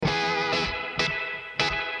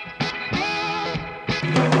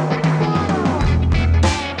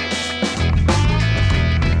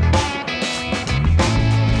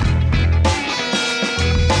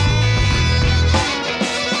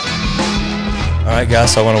All right,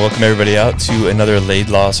 guys, so I want to welcome everybody out to another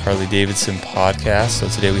Laidlaw's Harley-Davidson podcast. So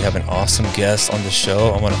today we have an awesome guest on the show.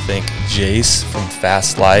 I want to thank Jace from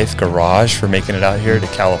Fast Life Garage for making it out here to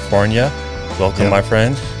California. Welcome, my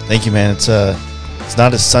friend. Thank you, man. It's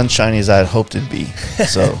not as sunshiny as I had hoped it'd be,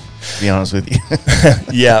 so to be honest with you.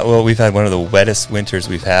 Yeah, well, we've had one of the wettest winters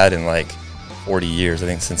we've had in like 40 years, I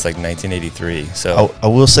think since like 1983. So I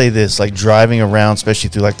will say this, like driving around, especially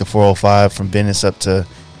through like the 405 from Venice up to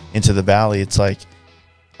into the valley, it's like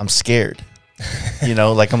I'm scared. You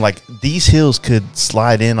know, like I'm like, these hills could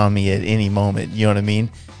slide in on me at any moment, you know what I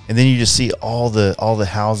mean? And then you just see all the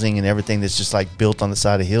housing and everything that's just like built on the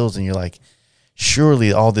side of hills, and you're like,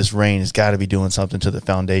 surely all this rain has got to be doing something to the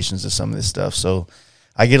foundations of some of this stuff. So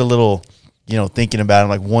I get a little, thinking about it,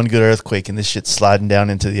 like one good earthquake and this shit's sliding down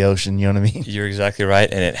into the ocean. You know what I mean? You're exactly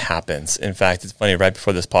right, and it happens. In fact, it's funny, right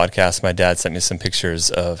before this podcast, my dad sent me some pictures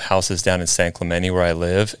of houses down in San Clemente where I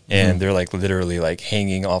live, and they're like literally like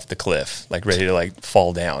hanging off the cliff, like ready to like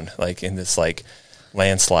fall down, like in this like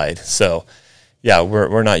landslide. So yeah,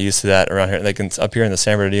 we're not used to that around here. Like up here in the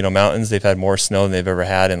San Bernardino Mountains, they've had more snow than they've ever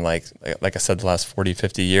had in like I said, the last 40,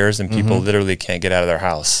 50 years, and people literally can't get out of their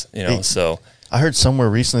house, so. I heard somewhere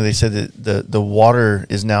recently they said that the water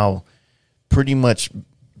is now pretty much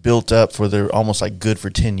built up for they're almost like good for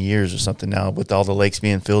 10 years or something now, with all the lakes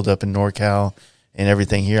being filled up in NorCal and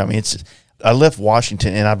everything here. I mean, I left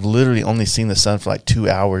Washington and I've literally only seen the sun for like 2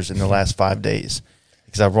 hours in the last 5 days,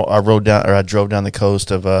 because I drove down the coast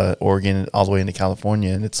of Oregon all the way into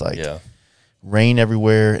California, and it's like rain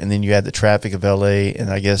everywhere, and then you add the traffic of LA, and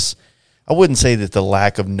I guess I wouldn't say that the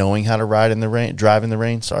lack of knowing how to drive in the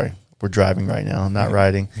rain. Sorry. We're driving right now. I'm not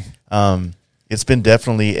riding. It's been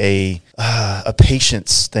definitely a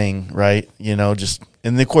patience thing, right? And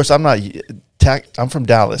of course I'm from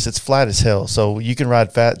Dallas. It's flat as hell, so you can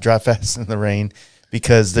drive fast in the rain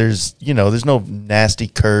because there's no nasty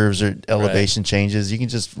curves or elevation changes. You can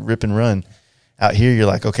just rip and run. Out here, you're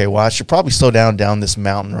like, okay, well, I should probably slow down this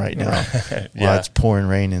mountain right now while it's pouring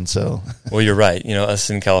rain in. So, well, you're right. Us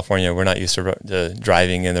in California, we're not used to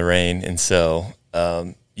driving in the rain, and so.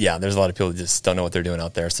 Yeah, there's a lot of people that just don't know what they're doing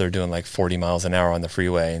out there. So they're doing like 40 miles an hour on the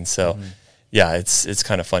freeway. And so, yeah, it's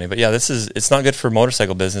kind of funny. But yeah, it's not good for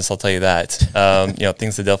motorcycle business, I'll tell you that.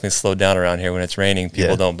 Things have definitely slowed down around here when it's raining.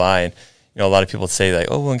 People don't buy. And, a lot of people say like,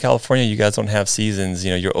 oh, well, in California, you guys don't have seasons.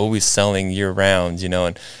 You're always selling year round,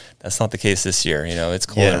 and that's not the case this year. It's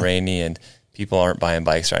cold and rainy, and people aren't buying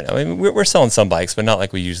bikes right now. I mean, we're selling some bikes, but not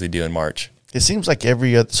like we usually do in March. It seems like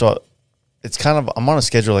it's kind of, I'm on a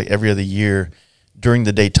schedule like every other year. During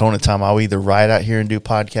the Daytona time, I'll either ride out here and do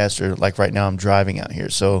podcasts, or like right now I'm driving out here.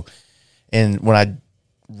 So, and when I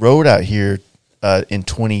rode out here in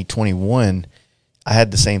 2021, I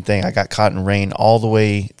had the same thing. I got caught in rain all the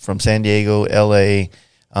way from San Diego, LA.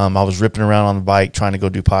 I was ripping around on the bike trying to go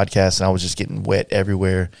do podcasts, and I was just getting wet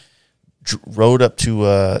everywhere. Rode up to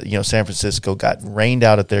San Francisco, got rained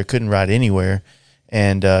out up there, couldn't ride anywhere,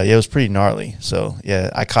 and it was pretty gnarly. So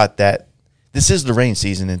yeah, I caught that. This is the rain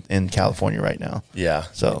season in California right now. Yeah.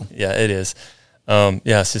 So yeah, it is. So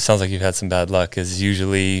it sounds like you've had some bad luck, because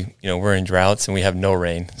usually, we're in droughts and we have no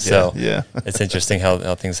rain. So yeah. It's interesting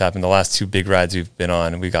how things happen. The last two big rides we've been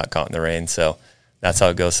on, we got caught in the rain. So that's how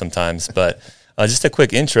it goes sometimes. But just a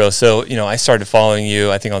quick intro. So, I started following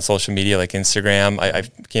you, I think, on social media, like Instagram. I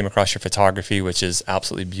came across your photography, which is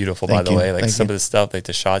absolutely beautiful, by the way. Like some of the stuff, like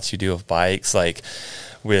the shots you do of bikes, like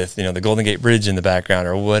with, the Golden Gate Bridge in the background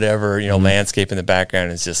or whatever, landscape in the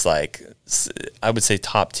background is just like, I would say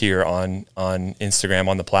top tier on Instagram,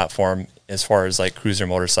 on the platform, as far as like cruiser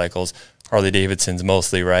motorcycles, Harley Davidsons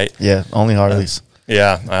mostly, right? Yeah, only Harleys.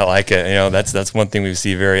 Yeah, I like it. That's one thing we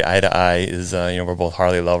see very eye to eye is, we're both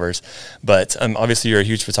Harley lovers. But obviously you're a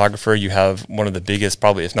huge photographer. You have one of the biggest,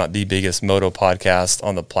 probably if not the biggest, moto podcast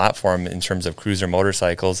on the platform in terms of cruiser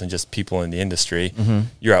motorcycles and just people in the industry.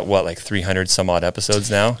 You're at what, like 300 some odd episodes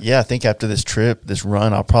now? Yeah, I think after this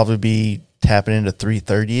run, I'll probably be tapping into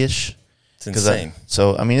 330-ish. It's insane.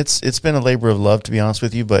 It's been a labor of love, to be honest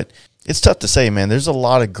with you, but it's tough to say, man. There's a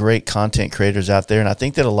lot of great content creators out there, and I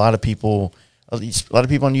think that a lot of people on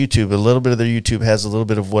YouTube, a little bit of their YouTube has a little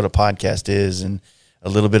bit of what a podcast is and a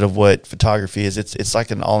little bit of what photography is. It's like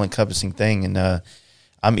an all-encompassing thing, and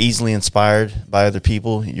I'm easily inspired by other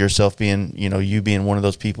people, yourself being, you being one of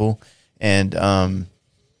those people. And,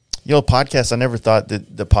 podcasts, I never thought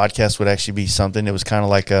that the podcast would actually be something. It was kind of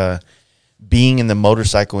like being in the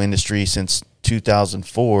motorcycle industry since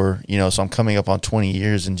 2004, so I'm coming up on 20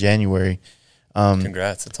 years in January.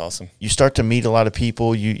 Congrats. That's awesome. You start to meet a lot of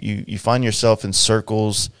people. You find yourself in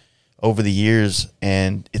circles over the years,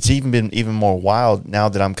 and it's been even more wild now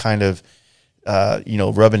that I'm kind of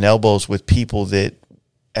rubbing elbows with people that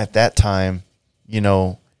at that time,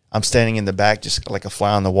 I'm standing in the back just like a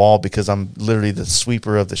fly on the wall because I'm literally the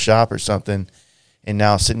sweeper of the shop or something. And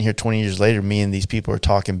now sitting here 20 years later, me and these people are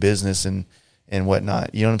talking business and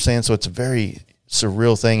whatnot. You know what I'm saying? So it's a very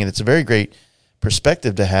surreal thing, and it's a very great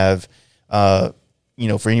perspective to have, for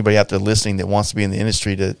anybody out there listening that wants to be in the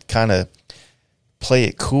industry to kind of play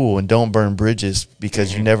it cool and don't burn bridges,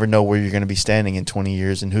 because you never know where you're going to be standing in 20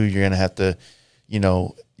 years and who you're going to have to,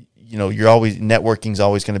 you're always, networking is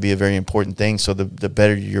always going to be a very important thing. So the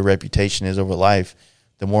better your reputation is over life,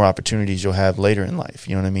 the more opportunities you'll have later in life.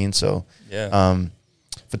 You know what I mean? So,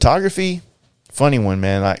 photography, funny one,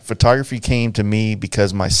 man. Like, photography came to me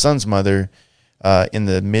because my son's mother, in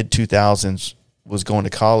the mid 2000s, was going to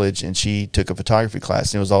college, and she took a photography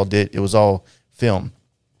class, and it was all film.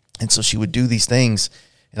 And so she would do these things,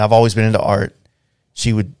 and I've always been into art.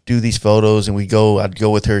 She would do these photos, and I'd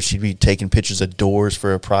go with her. She'd be taking pictures of doors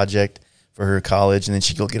for a project for her college, and then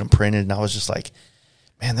she'd go get them printed. And I was just like,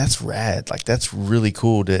 man, that's rad. Like, that's really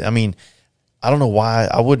cool. I don't know why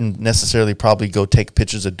I wouldn't necessarily probably go take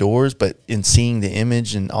pictures of doors, but in seeing the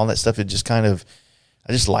image and all that stuff, it just I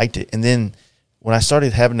just liked it. And then when I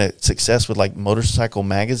started having a success with like motorcycle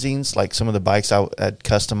magazines, like some of the bikes I had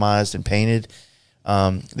customized and painted,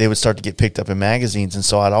 they would start to get picked up in magazines. And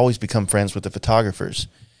so I'd always become friends with the photographers,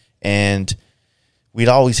 and we'd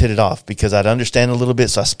always hit it off because I'd understand a little bit.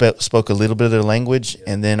 So I spoke a little bit of their language.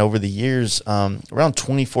 And then over the years, around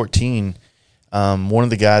 2014, one of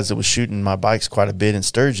the guys that was shooting my bikes quite a bit in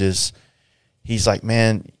Sturgis, he's like,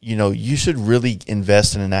 man, you should really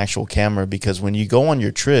invest in an actual camera, because when you go on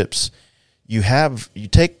your trips, you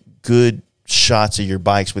take good shots of your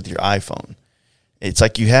bikes with your iPhone. It's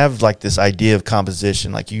like you have like this idea of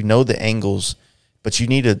composition, like the angles, but you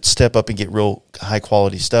need to step up and get real high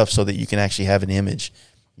quality stuff so that you can actually have an image.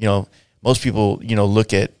 Most people,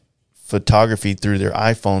 look at photography through their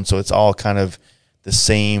iPhone, so it's all kind of the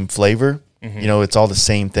same flavor. Mm-hmm. It's all the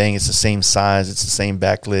same thing. It's the same size. It's the same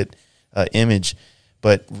backlit image.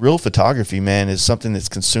 But real photography, man, is something that's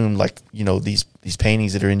consumed like, these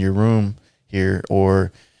paintings that are in your room here,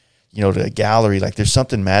 or, to a gallery. Like, there's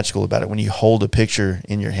something magical about it when you hold a picture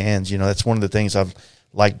in your hands. That's one of the things I've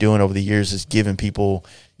liked doing over the years, is giving people,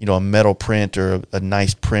 a metal print or a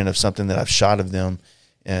nice print of something that I've shot of them,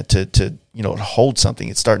 to hold something.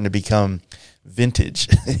 It's starting to become vintage.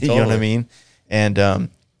 You know what I mean? And,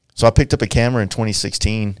 so I picked up a camera in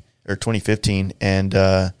 2016 or 2015, and,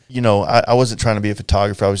 I wasn't trying to be a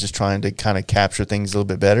photographer. I was just trying to kind of capture things a little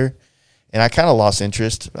bit better. And I kind of lost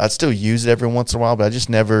interest. I'd still use it every once in a while, but I just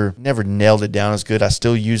never nailed it down as good. I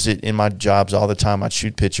still use it in my jobs all the time. I'd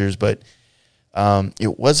shoot pictures, but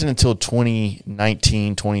it wasn't until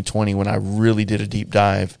 2019, 2020 when I really did a deep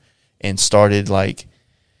dive and started like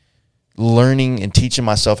learning and teaching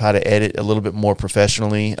myself how to edit a little bit more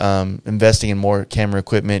professionally, investing in more camera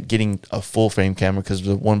equipment, getting a full frame camera, because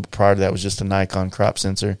the one prior to that was just a Nikon crop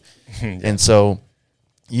sensor. And so,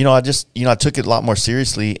 I took it a lot more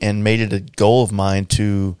seriously and made it a goal of mine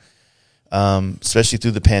to, especially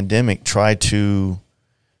through the pandemic, try to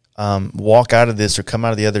walk out of this or come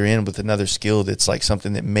out of the other end with another skill that's like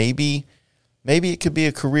something that maybe it could be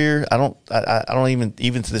a career. I don't even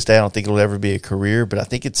to this day, I don't think it'll ever be a career, but I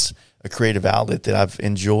think it's a creative outlet that I've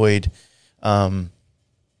enjoyed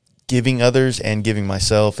giving others and giving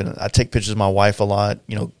myself. And I take pictures of my wife a lot,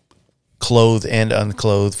 clothed and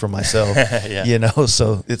unclothed for myself.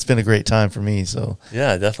 So it's been a great time for me. So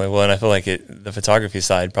yeah, definitely. Well, and I feel like the photography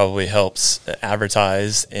side probably helps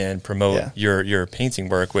advertise and promote your painting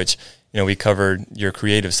work, which, we covered your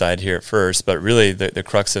creative side here at first, but really the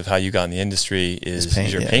crux of how you got in the industry is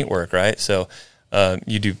your paint work, right? So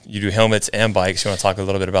you do helmets and bikes. You want to talk a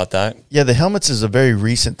little bit about that? Yeah, the helmets is a very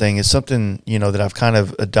recent thing. It's something, that I've kind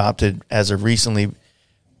of adopted as of recently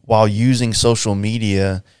while using social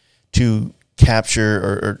media to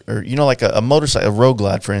capture or like a motorcycle, a Road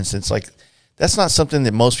Glide, for instance. Like, that's not something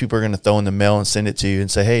that most people are going to throw in the mail and send it to you and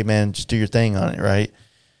say, hey, man, just do your thing on it, right?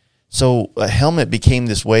 So a helmet became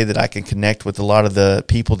this way that I can connect with a lot of the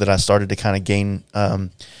people that I started to kind of gain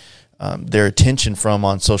their attention from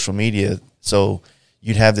on social media. So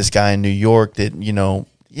you'd have this guy in New York that,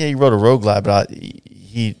 he rode a Road Glide, but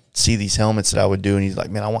he'd see these helmets that I would do, and he's like,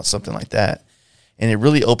 man, I want something like that. And it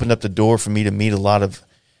really opened up the door for me to meet a lot of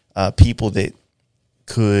people that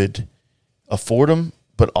could afford them,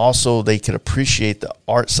 but also they could appreciate the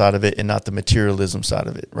art side of it and not the materialism side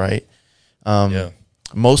of it, right?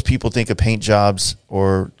 Most people think of paint jobs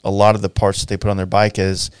or a lot of the parts that they put on their bike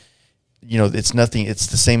as, it's nothing. It's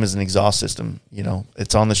the same as an exhaust system.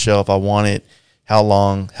 It's on the shelf. I want it. How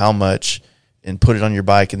long? How much? put it on your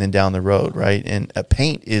bike and then down the road, right? And a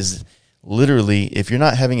paint is literally, if you're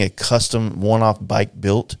not having a custom one-off bike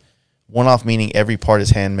built, one-off meaning every part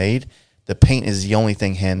is handmade, the paint is the only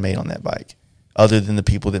thing handmade on that bike other than the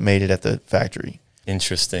people that made it at the factory.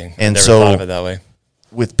 Interesting. And I never so thought of it that way.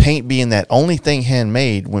 With paint being that only thing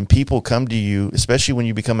handmade, when people come to you, especially when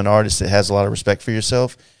you become an artist that has a lot of respect for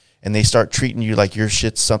yourself, and they start treating you like your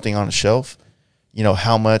shit's something on a shelf, you know,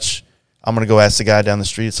 how much I'm going to go ask the guy down the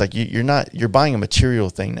street. It's like, you're buying a material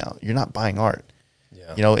thing now. You're not buying art.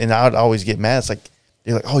 Yeah. You know, and I would always get mad. It's like,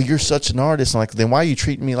 they're like, oh, you're such an artist. I'm like, then why are you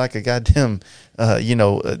treating me like a goddamn,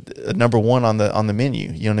 a number one on the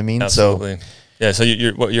menu? You know what I mean? Absolutely. So, yeah. So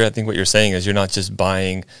I think what you're saying is you're not just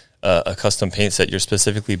buying a custom paint set.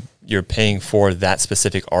 You're paying for that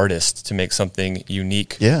specific artist to make something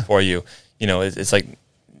unique for you. You know, it's like,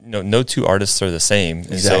 no two artists are the same.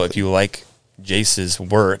 And so if you like Jace's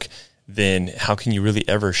work, then how can you really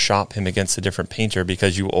ever shop him against a different painter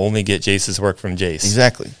because you only get Jace's work from Jace?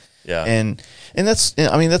 Exactly. Yeah. And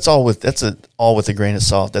that's all with a grain of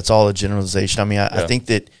salt. That's all a generalization. I mean, I think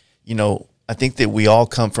that, I think that we all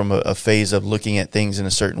come from a phase of looking at things in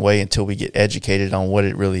a certain way until we get educated on what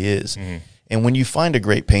it really is. Mm-hmm. And when you find a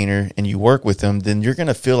great painter and you work with them, then you're going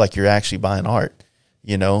to feel like you're actually buying art,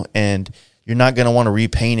 and you're not going to want to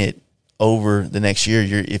repaint it over the next year.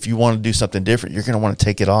 If you want to do something different, you're going to want to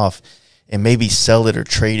take it off and maybe sell it or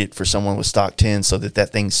trade it for someone with stock 10 so that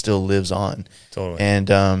thing still lives on. Totally. And,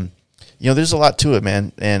 there's a lot to it,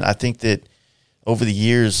 man. And I think that over the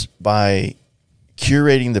years, by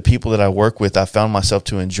curating the people that I work with, I found myself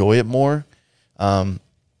to enjoy it more. But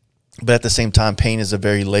at the same time, paint is a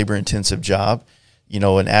very labor-intensive job.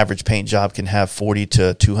 An average paint job can have 40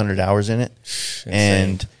 to 200 hours in it. Insane.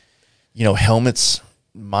 And, helmets,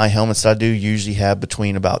 my helmets that I do usually have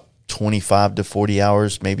between about 25 to 40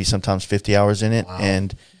 hours, maybe sometimes 50 hours in it. Wow.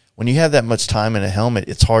 And when you have that much time in a helmet,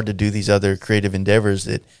 it's hard to do these other creative endeavors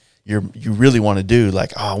that you really want to do.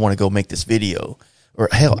 Like, I want to go make this video, or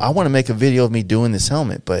hell, I want to make a video of me doing this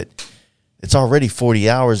helmet, but it's already 40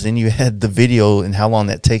 hours. Then you had the video and how long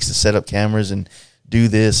that takes to set up cameras and do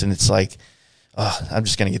this. And it's like, I'm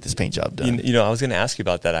just going to get this paint job done. I was going to ask you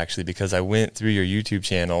about that actually, because I went through your YouTube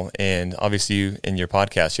channel, and obviously you, in your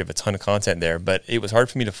podcast, you have a ton of content there, but it was hard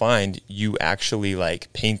for me to find you actually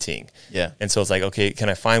like painting. Yeah. And so it's like, okay, can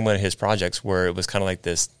I find one of his projects where it was kind of like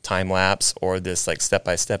this time lapse or this like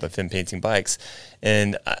step-by-step of him painting bikes?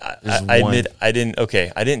 And I admit I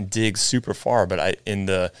didn't dig super far, but in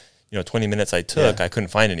the 20 minutes I took, I couldn't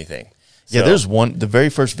find anything. Yeah, there's one. The very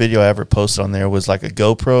first video I ever posted on there was like a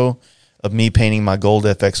GoPro of me painting my gold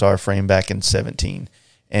FXR frame back in 2017.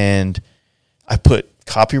 And I put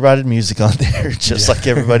copyrighted music on there just like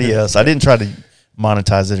everybody else. I didn't try to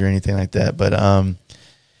monetize it or anything like that. But I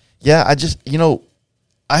just,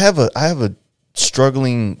 I have a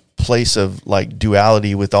struggling place of like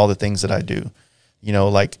duality with all the things that I do.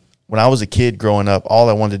 Like when I was a kid growing up, all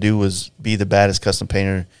I wanted to do was be the baddest custom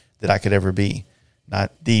painter that I could ever be.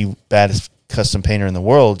 Not the baddest custom painter in the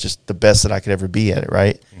world, just the best that I could ever be at it,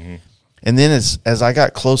 right? Mm-hmm. And then as I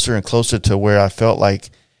got closer and closer to where I felt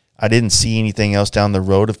like I didn't see anything else down the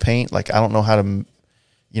road of paint, like I don't know how to,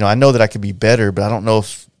 I know that I could be better, but I don't know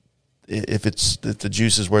if the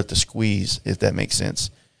juice is worth the squeeze, if that makes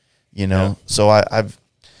sense, Yeah. So I've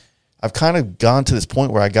kind of gone to this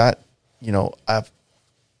point where I got,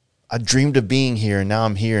 I dreamed of being here, and now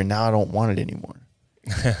I'm here, and now I don't want it anymore.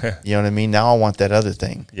 You know what I mean? Now I want that other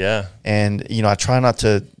thing. Yeah. And, I try not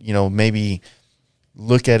to, maybe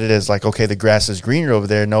look at it as like, okay, the grass is greener over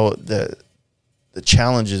there. No, the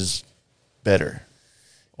challenge is better,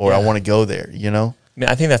 or I want to go there, I mean,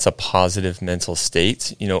 I think that's a positive mental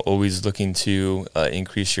state, always looking to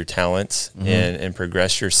increase your talents and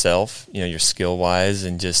progress yourself, your skill wise,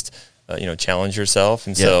 and just, challenge yourself.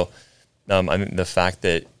 And so, I mean, the fact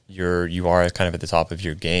that you are kind of at the top of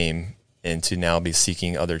your game, and to now be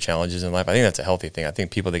seeking other challenges in life, I think that's a healthy thing. I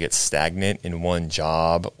think people that get stagnant in one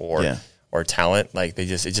job or talent, like it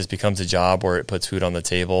just becomes a job where it puts food on the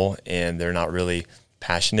table, and they're not really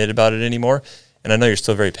passionate about it anymore. And I know you're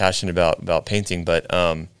still very passionate about painting, but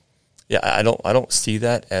I don't see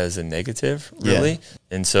that as a negative really. Yeah.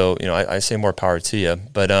 And so, I say more power to you,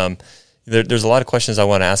 but there's a lot of questions I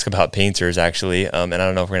want to ask about painters actually. And I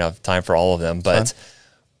don't know if we're gonna have time for all of them, but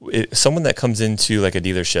someone that comes into like a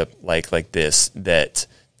dealership like this, that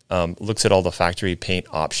looks at all the factory paint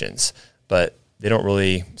options, but they don't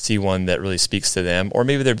really see one that really speaks to them, or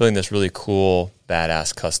maybe they're building this really cool,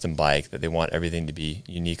 badass custom bike that they want everything to be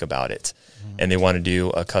unique about it, and they want to do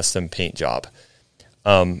a custom paint job.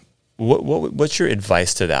 What's your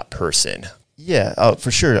advice to that person? Yeah, for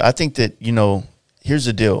sure. I think that, here's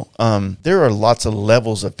the deal. There are lots of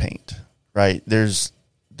levels of paint, right? There's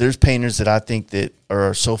painters that I think that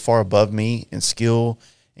are so far above me in skill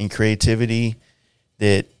and creativity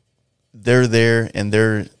that they're there and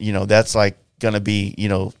they're, that's like going to be,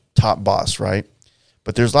 top boss, right?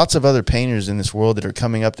 But there's lots of other painters in this world that are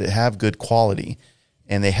coming up that have good quality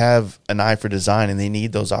and they have an eye for design and they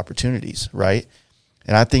need those opportunities, right?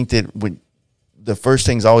 And I think that when the first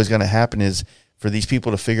thing's always going to happen is for these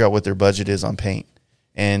people to figure out what their budget is on paint.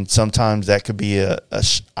 And sometimes that could be a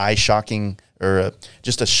eye-shocking or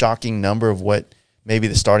just a shocking number of what maybe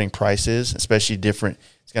the starting price is, especially different.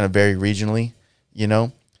 It's going to vary regionally,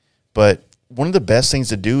 But one of the best things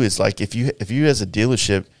to do is like if you as a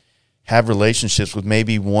dealership have relationships with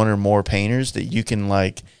maybe one or more painters that you can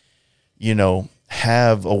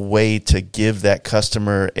have a way to give that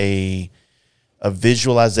customer a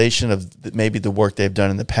visualization of maybe the work they've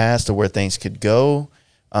done in the past or where things could go.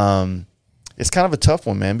 It's kind of a tough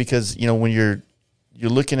one, man, because, when you're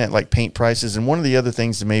looking at like paint prices, and one of the other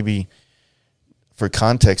things that maybe for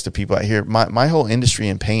context to people out here, my whole industry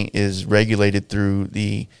in paint is regulated through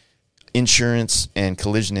the insurance and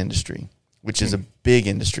collision industry, which is a big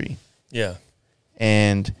industry. Yeah.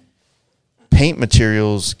 And paint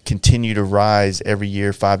materials continue to rise every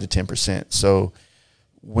year, 5 to 10%. So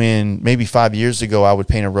when maybe 5 years ago I would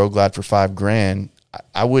paint a road glide for $5,000,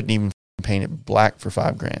 I wouldn't even paint it black for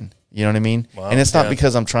 $5,000. You know what I mean? Wow, and it's not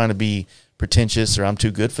because I'm trying to be pretentious or I'm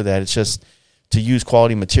too good for that. It's just to use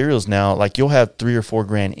quality materials now. Like you'll have $3,000 or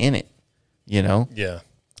 $4,000 in it. Yeah.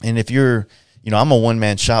 And if you're, I'm a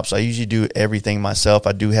one-man shop, so I usually do everything myself.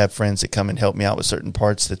 I do have friends that come and help me out with certain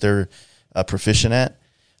parts that they're proficient at.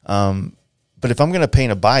 But if I'm going to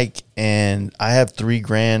paint a bike and I have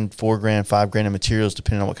 $3,000, $4,000, $5,000 in materials,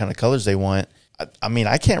 depending on what kind of colors they want,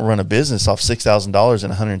 I can't run a business off $6,000 in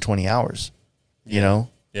 120 hours. Yeah.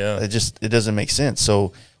 It doesn't make sense.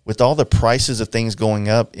 So with all the prices of things going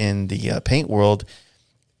up in the paint world,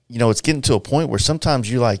 it's getting to a point where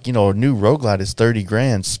sometimes you like, a new road glide is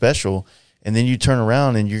 $30,000 special, and then you turn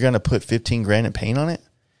around and you're going to put $15,000 in paint on it.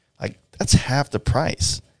 Like that's half the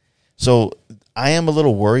price. So I am a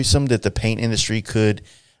little worrisome that the paint industry could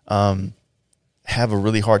have a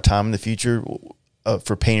really hard time in the future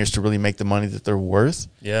for painters to really make the money that they're worth.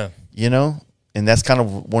 Yeah. And that's kind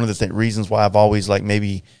of one of the reasons why I've always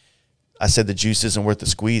maybe I said the juice isn't worth the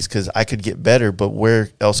squeeze, because I could get better, but where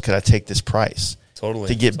else could I take this price? Totally.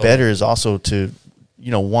 To get better is also to,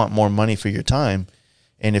 want more money for your time.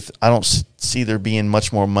 And if I don't see there being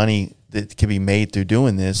much more money that can be made through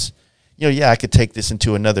doing this, I could take this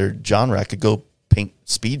into another genre. I could go paint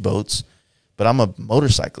speedboats, but I'm a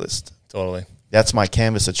motorcyclist. Totally. That's my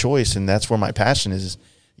canvas of choice, and that's where my passion is.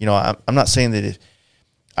 I'm not saying that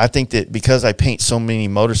I think that because I paint so many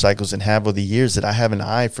motorcycles and have over the years that I have an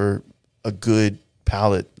eye for a good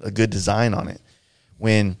palette, a good design on it.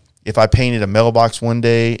 If I painted a mailbox one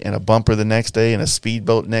day and a bumper the next day and a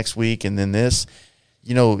speedboat next week and then this,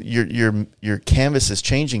 your canvas is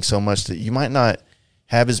changing so much that you might not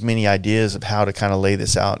have as many ideas of how to kind of lay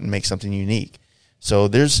this out and make something unique. So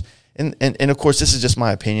there's, and of course, this is just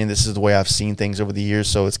my opinion. This is the way I've seen things over the years.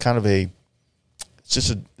 So it's kind of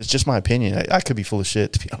it's just my opinion. I could be full of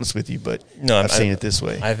shit, to be honest with you, but no, I've seen it this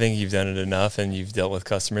way. I think you've done it enough, and you've dealt with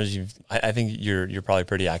customers. I think you're probably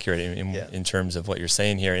pretty accurate in terms of what you're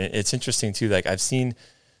saying here. And it's interesting too. Like I've seen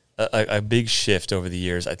a big shift over the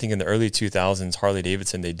years. I think in the early 2000s, Harley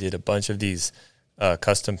Davidson, they did a bunch of these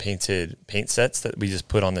custom painted paint sets that we just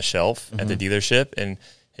put on the shelf at the dealership. And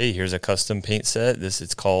hey, here's a custom paint set.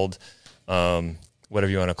 It's called whatever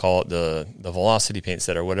you want to call it, the Velocity paint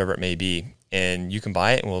set or whatever it may be. And you can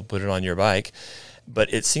buy it and we'll put it on your bike.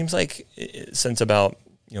 But it seems like since about,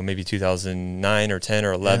 maybe 2009 or 10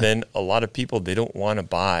 or 11, a lot of people, they don't want to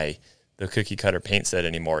buy the cookie cutter paint set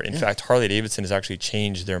anymore. In fact, Harley Davidson has actually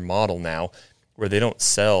changed their model now where they don't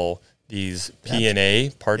sell these P&A,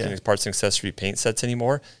 parts and accessory paint sets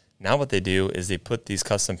anymore. Now what they do is they put these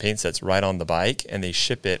custom paint sets right on the bike and they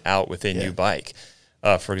ship it out with a new bike.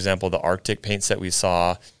 For example, the Arctic paint set we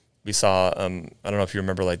saw, I don't know if you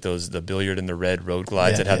remember like the billiard and the red road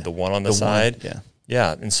glides that had the one on the side.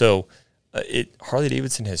 Yeah. And so Harley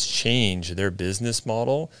Davidson has changed their business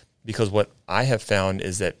model, because what I have found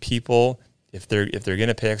is that people, if they're going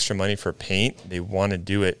to pay extra money for paint, they want to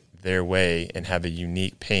do it their way and have a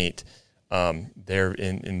unique paint there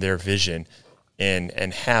in their vision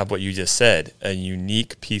and have what you just said, a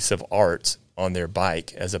unique piece of art on their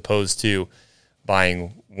bike, as opposed to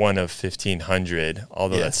buying one of 1,500,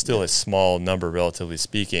 although that's still a small number, relatively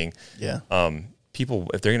speaking. People,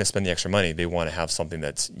 if they're going to spend the extra money, they want to have something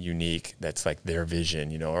that's unique, that's like their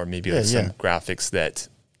vision, or maybe some graphics that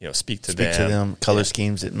speak to them, color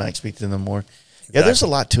schemes that might speak to them more. Exactly. Yeah, there's a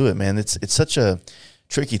lot to it, man. It's such a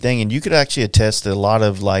tricky thing, and you could actually attest that a lot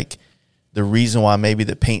of like the reason why maybe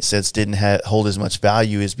the paint sets didn't hold as much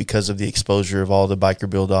value is because of the exposure of all the biker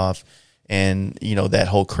build off, and that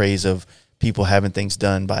whole craze of people having things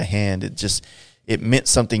done by hand. It meant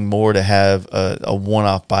something more to have a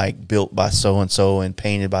one-off bike built by so-and-so and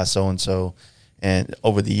painted by so-and-so and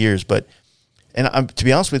over the years. But to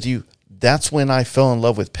be honest with you, that's when I fell in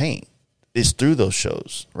love with paint, is through those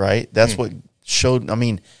shows, right? That's what showed. I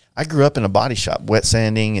mean, I grew up in a body shop, wet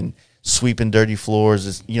sanding and sweeping dirty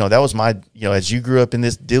floors. That was my, as you grew up in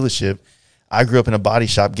this dealership, I grew up in a body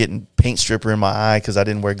shop getting paint stripper in my eye because I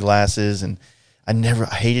didn't wear glasses, and I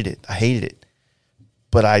hated it.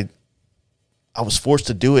 But I was forced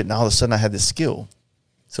to do it, and all of a sudden I had this skill.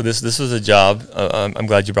 So this was a job. I'm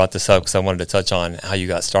glad you brought this up because I wanted to touch on how you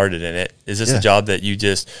got started in it. Is this a job that you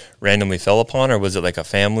just randomly fell upon, or was it like a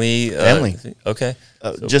family? Okay.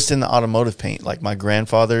 Just in the automotive paint. Like my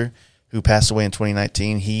grandfather, who passed away in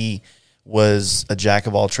 2019, he was a jack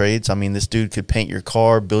of all trades. I mean, this dude could paint your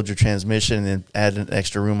car, build your transmission, and then add an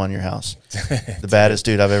extra room on your house. The baddest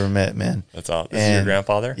dude I've ever met, man. That's awesome. This is your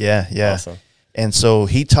grandfather? Yeah. Awesome. And so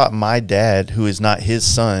he taught my dad, who is not his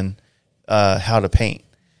son, how to paint.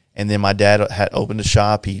 And then my dad had opened a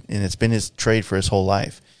shop, and it's been his trade for his whole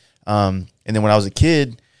life. And then when I was a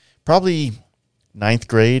kid, probably 9th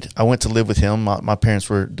grade, I went to live with him. My parents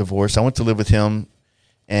were divorced. I went to live with him,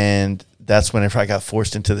 and that's whenever I got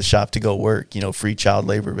forced into the shop to go work, free child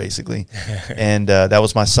labor, basically. And that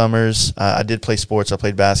was my summers. I did play sports. I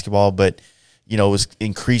played basketball, but, it was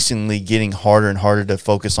increasingly getting harder and harder to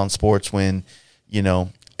focus on sports when,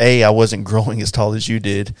 A, I wasn't growing as tall as you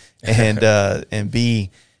did, and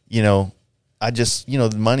B, I just,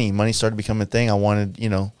 the money started becoming a thing. I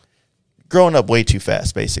wanted, growing up way too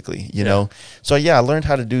fast, basically, know. So, I learned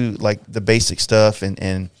how to do, like, the basic stuff,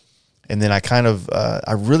 and then I kind of,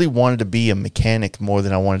 I really wanted to be a mechanic more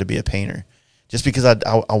than I wanted to be a painter, just because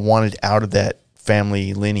I wanted out of that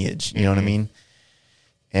family lineage, you know what I mean?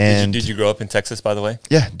 And did you grow up in Texas, by the way?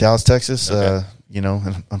 Yeah, Dallas, Texas. Okay.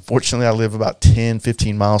 And unfortunately, I live about 10,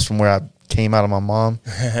 15 miles from where I came out of my mom.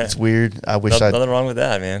 It's weird. I wish nothing wrong with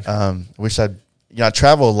that, man. I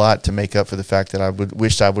travel a lot to make up for the fact that I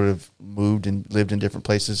would have moved and lived in different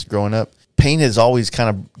places growing up. Paint has always kind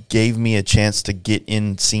of gave me a chance to get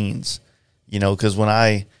in scenes, because when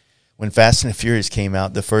Fast and the Furious came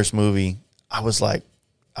out, the first movie, I was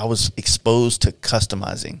exposed to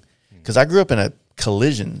customizing, because I grew up in a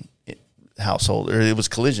collision household, or it was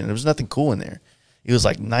collision. There was nothing cool in there. It was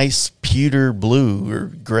like nice pewter blue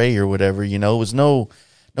or gray or whatever, it was no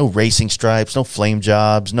racing stripes, no flame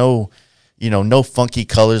jobs, no funky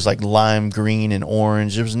colors like lime green and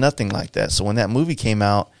orange. There was nothing like that. So when that movie came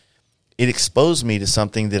out, it exposed me to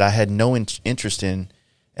something that I had no interest in.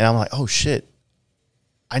 And I'm like, oh shit,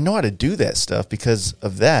 I know how to do that stuff. Because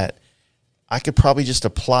of that, I could probably just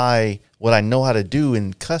apply what I know how to do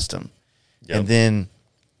in custom. Yep. And then,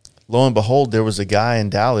 lo and behold, there was a guy in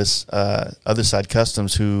Dallas, Other Side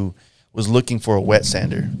Customs, who was looking for a wet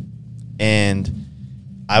sander. And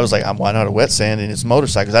I was like, why not a wet sand? And it's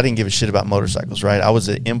motorcycles. I didn't give a shit about motorcycles, right? I was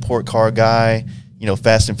an import car guy,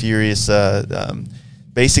 Fast and Furious.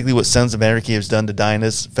 Basically what Sons of Anarchy has done to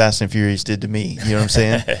Dynas, Fast and Furious did to me. You know what I'm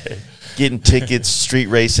saying? Getting tickets, street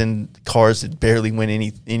racing, cars that barely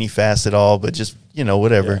went any fast at all, but just,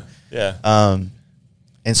 whatever. Yeah.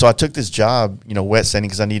 And so I took this job, wet sanding,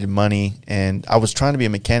 because I needed money. And I was trying to be a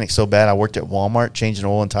mechanic so bad. I worked at Walmart changing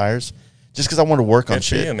oil and tires just because I wanted to work on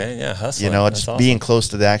shit. Good for you, man. Yeah, hustling. Just awesome. Being close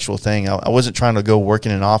to the actual thing. I wasn't trying to go work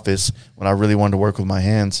in an office when I really wanted to work with my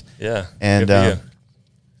hands. Yeah. And,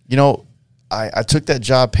 I took that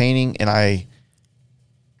job painting, and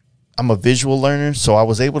I'm a visual learner, so I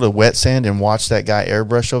was able to wet sand and watch that guy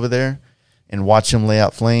airbrush over there and watch him lay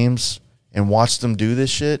out flames and watch them do this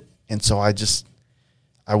shit. And so I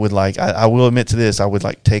would I will admit to this, I would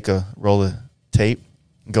take a roll of tape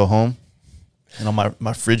and go home, and on my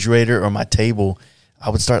refrigerator or my table, I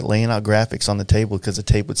would start laying out graphics on the table because the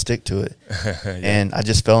tape would stick to it. Yeah. And I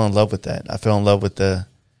just fell in love with that. I fell in love with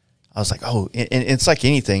I was like, oh, and it's like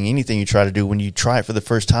anything you try to do, when you try it for the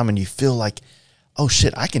first time and you feel like, oh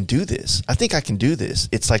shit, I can do this. I think I can do this.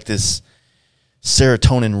 It's like this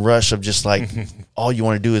serotonin rush of just like, all you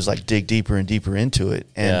want to do is dig deeper and deeper into it.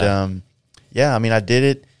 And, I did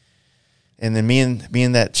it. And then me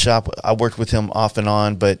and that shop, I worked with him off and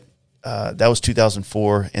on, but that was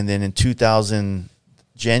 2004. And then in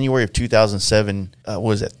January of 2007, what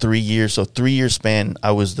was that, 3 years? So 3 year span,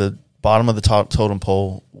 I was the bottom of the totem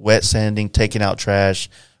pole, wet sanding, taking out trash,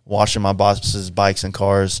 washing my boss's bikes and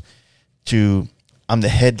cars, to I'm the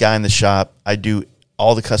head guy in the shop. I do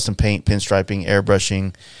all the custom paint, pinstriping,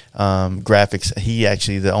 airbrushing, graphics.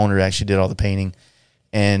 The owner actually did all the painting.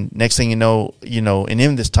 And next thing you know, and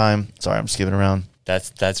in this time, sorry, I'm skipping around.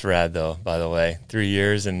 That's rad though, by the way. 3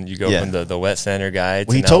 years and you go from the wet center guy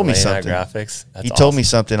to he now told me laying out something. graphics. That's He told me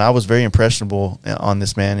something. I was very impressionable on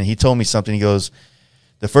this man, and he told me something. He goes,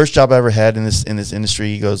 the first job I ever had in this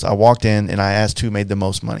industry, he goes, I walked in and I asked who made the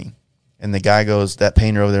most money. And the guy goes, that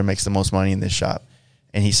painter over there makes the most money in this shop.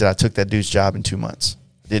 And he said, I took that dude's job in 2 months.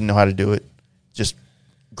 Didn't know how to do it. Just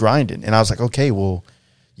grinding. And I was like, okay, well,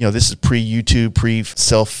 this is pre-YouTube,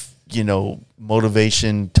 pre-self,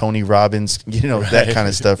 motivation, Tony Robbins, that kind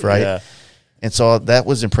of stuff, right? Yeah. And so that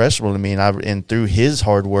was impressionable to me. And through his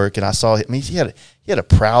hard work, and I saw him, he had a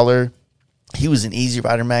Prowler. He was in Easy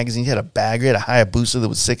Rider magazine. He had a bagger, he had a Hayabusa that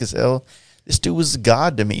was sick as hell. This dude was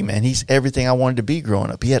God to me, man. He's everything I wanted to be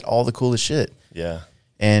growing up. He had all the coolest shit. Yeah.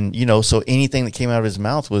 And, so anything that came out of his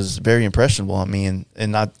mouth was very impressionable on me.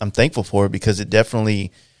 And I'm thankful for it, because it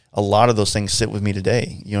definitely, a lot of those things sit with me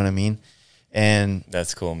today. You know what I mean? And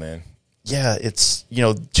that's cool, man. Yeah, it's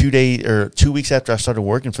 2 weeks after I started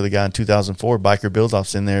working for the guy in 2004, Biker Build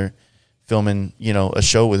Off's in there filming, a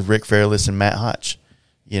show with Rick Fairless and Matt Hotch,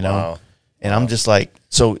 Wow. And I'm just like,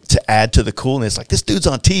 so to add to the coolness, like, this dude's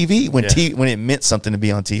on TV when it meant something to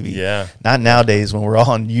be on TV. Yeah. Not nowadays when we're all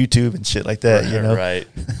on YouTube and shit like that, Right.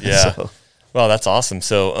 Yeah. So. Well, that's awesome.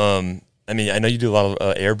 So, I know you do a lot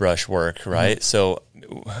of airbrush work, right? Mm-hmm. So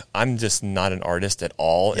I'm just not an artist at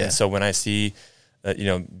all. Yeah. And so when I see,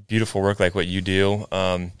 beautiful work like what you do,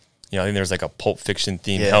 I think there's like a Pulp Fiction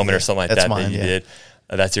themed helmet or something like That's that mine, that you did.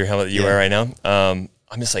 That's your helmet that you wear right now.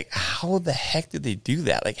 I'm just like, how the heck did they do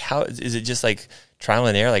that? Like, how is it just like trial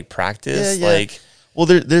and error, like practice? Yeah. Like, well,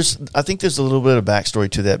 I think there's a little bit of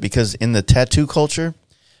backstory to that, because in the tattoo culture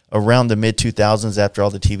around the mid 2000s, after all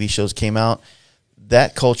the TV shows came out,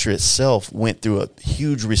 that culture itself went through a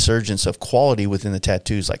huge resurgence of quality within the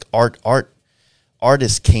tattoos. Like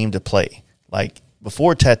artists came to play. Like,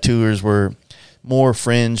 before, tattooers were more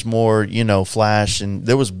fringe, more, flash, and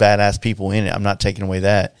there was badass people in it. I'm not taking away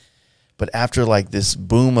that. But after like this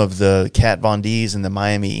boom of the Kat Von D's and the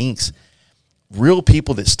Miami Inks, real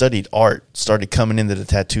people that studied art started coming into the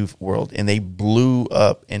tattoo world, and they blew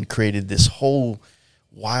up and created this whole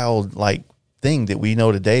wild like thing that we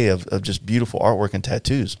know today of just beautiful artwork and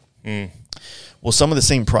tattoos. Well, some of the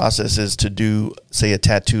same processes to do, say, a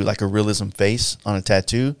tattoo, like a realism face on a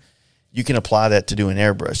tattoo, you can apply that to do an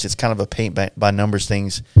airbrush. It's kind of a paint by numbers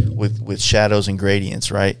things with shadows and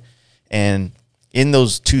gradients, right? And in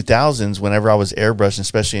those 2000s, whenever I was airbrushing,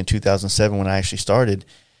 especially in 2007 when I actually started,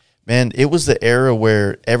 man, it was the era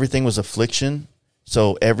where everything was affliction.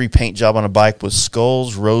 So every paint job on a bike was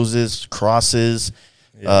skulls, roses, crosses,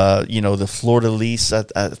 the fleur-de-lis,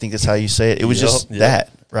 I think that's how you say it. It was just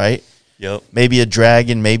that, right? Yep. Maybe a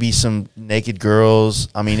dragon, maybe some naked girls.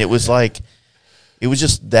 I mean, it was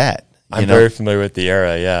just that. I'm very familiar with the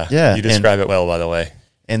era, yeah. Yeah. You describe it well, by the way.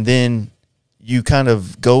 And then you kind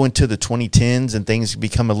of go into the 2010s and things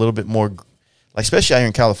become a little bit more, like, especially out here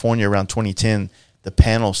in California around 2010, the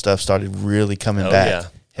panel stuff started really coming back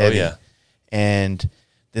heavy. Oh, yeah. And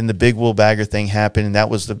then the big wool bagger thing happened, and that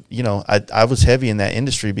was I was heavy in that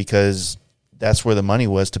industry because that's where the money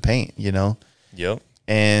was to paint, Yep.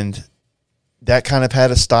 And that kind of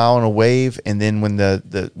had a style and a wave. And then when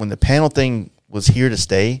the panel thing was here to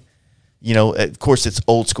stay, of course it's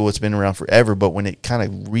old school, it's been around forever, but when it kind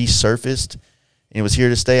of resurfaced and it was here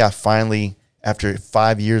to stay, I finally, after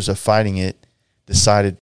 5 years of fighting it,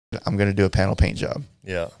 decided I'm going to do a panel paint job.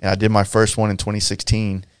 Yeah. And I did my first one in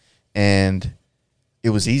 2016, and it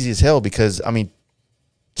was easy as hell because,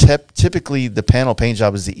 typically the panel paint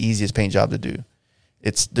job is the easiest paint job to do.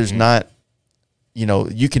 There's not,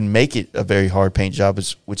 you can make it a very hard paint job,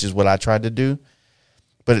 which is what I tried to do.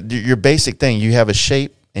 But your basic thing, you have a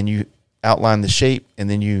shape and you outline the shape, and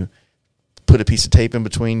then you put a piece of tape in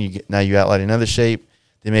between. Now you outline another shape.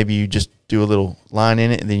 Then maybe you just do a little line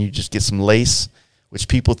in it, and then you just get some lace, which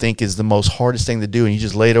people think is the most hardest thing to do. And you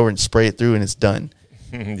just lay it over and spray it through, and it's done.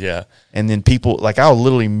 Yeah. And then people, like, I'll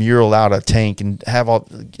literally mural out a tank and have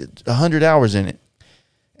 100 hours in it.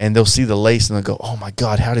 And they'll see the lace and they'll go, "Oh my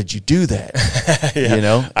God, how did you do that?"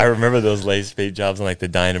 Yeah. I remember those lace paint jobs on like the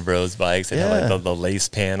Dyna Bros bikes. They had like the lace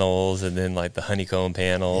panels and then like the honeycomb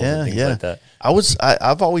panels and things like that.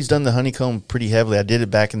 I've always done the honeycomb pretty heavily. I did it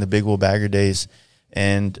back in the Big Wool Bagger days.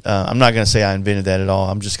 And I'm not going to say I invented that at all.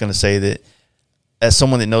 I'm just going to say that as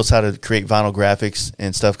someone that knows how to create vinyl graphics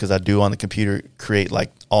and stuff, because I do on the computer create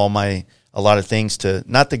like a lot of things to,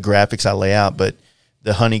 not the graphics I lay out, but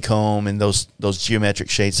the honeycomb and those geometric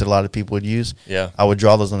shapes that a lot of people would use. Yeah. I would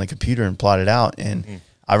draw those on the computer and plot it out. And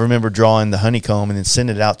I remember drawing the honeycomb and then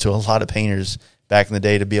sending it out to a lot of painters back in the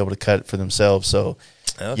day to be able to cut it for themselves. So,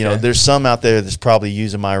 you know, there's some out there that's probably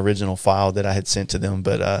using my original file that I had sent to them,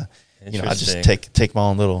 but you know, I just take my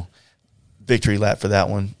own little victory lap for that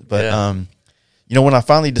one. But you know, when I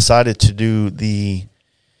finally decided to do the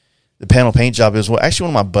panel paint job, it was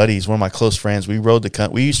actually one of my buddies, one of my close friends. We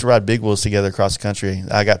we used to ride big wheels together across the country.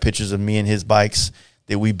 I got pictures of me and his bikes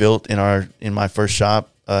that we built in my first shop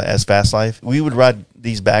as Fast Life. We would ride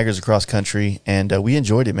these baggers across country, and we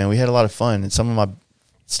enjoyed it, man. We had a lot of fun, and some of my,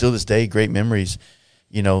 still this day, great memories,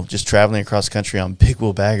 you know, just traveling across country on big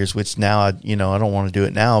wheel baggers, which now, I don't want to do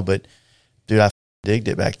it now, but dude, I digged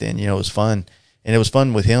it back then. You know, it was fun. And it was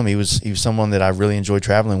fun with him. He was someone that I really enjoyed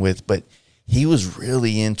traveling with, but he was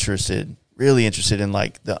really interested in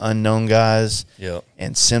like the unknown guys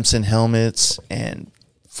and Simpson helmets and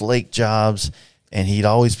flake jobs. And he'd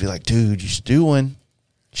always be like, dude, you should do one.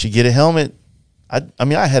 You should get a helmet. I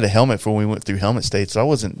mean, I had a helmet for when we went through helmet states. So I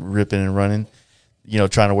wasn't ripping and running, you know,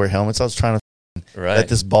 trying to wear helmets. I was trying to let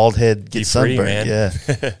this bald head get sunburned.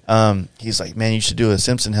 Yeah. He's like, man, you should do a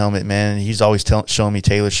Simpson helmet, man. And he's always showing me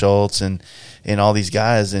Taylor Schultz and all these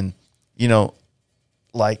guys. And, you know,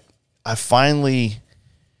 like I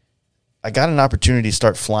got an opportunity to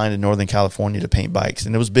start flying to Northern California to paint bikes.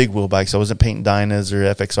 And it was big wheel bikes. I wasn't painting Dynas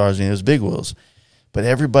or FXRs. It was big wheels. But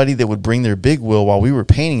everybody that would bring their big wheel while we were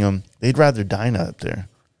painting them, they'd rather Dyna up there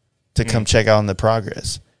to come check out on the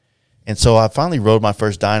progress. And so I finally rode my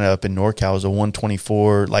first Dyna up in NorCal. It was a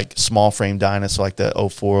 124, like small frame Dyna, so like the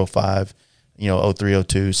 04, 05, you know, 03,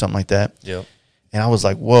 02, something like that. Yep. And I was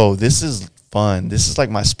like, whoa, this is fun. This is like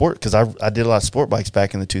my sport, because I did a lot of sport bikes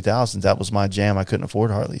back in the 2000s. That was my jam. I couldn't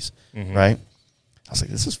afford Harleys, right? I was like,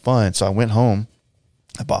 this is fun. So I went home.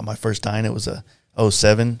 I bought my first Dyna. It was a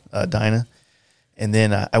 07 Dyna. And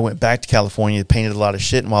then I went back to California, painted a lot of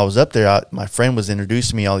shit. And while I was up there, my friend was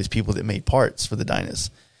introducing me all these people that made parts for the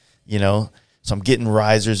Dynas, you know. So I'm getting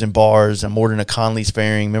risers and bars. I'm ordering a Conley's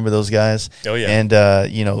fairing. Remember those guys? Oh, yeah.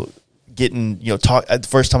 And, you know, getting, you know, the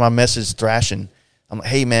first time I messaged Thrashing, I'm like,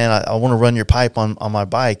 hey, man, I want to run your pipe on my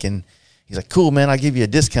bike. And he's like, cool, man, I'll give you a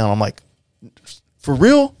discount. I'm like, for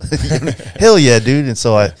real? Hell yeah, dude. And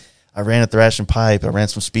so I ran a Thrashing pipe. I ran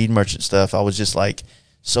some Speed Merchant stuff. I was just like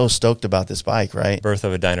so stoked about this bike, right? Birth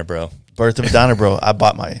of a Dyna Bro.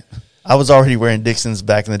 I was already wearing Dixons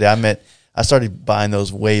back in the day. I started buying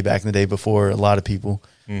those way back in the day before a lot of people.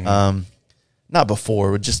 Not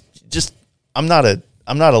before, but just I'm not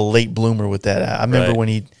a late bloomer with that. I remember when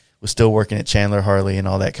he was still working at Chandler Harley and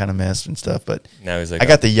all that kind of mess and stuff. But now he's like, I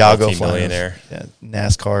got the Yago millionaire,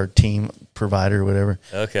 NASCAR team provider or whatever.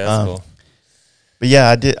 Okay, that's cool. But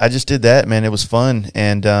yeah, I just did that, man. It was fun.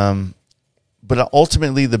 And but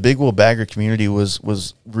ultimately the big wheel bagger community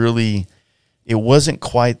was really, it wasn't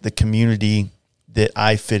quite the community that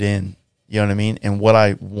I fit in. You know what I mean? And what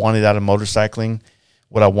I wanted out of motorcycling,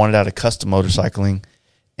 what I wanted out of custom motorcycling.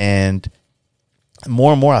 And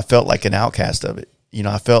more and more I felt like an outcast of it. You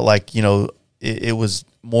know, I felt like, you know, it was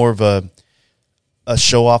more of a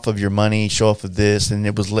show off of your money, show off of this. And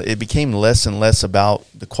it became less and less about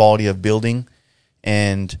the quality of building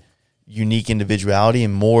and unique individuality,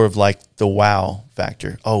 and more of like the wow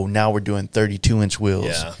factor. Oh, now we're doing 32-inch wheels.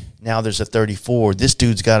 Yeah. Now there's a 34. This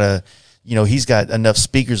dude's got he's got enough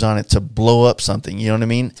speakers on it to blow up something. You know what I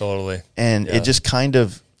mean? Totally. And it just kind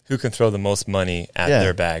of, who can throw the most money at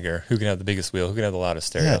their bagger? Who can have the biggest wheel? Who can have the loudest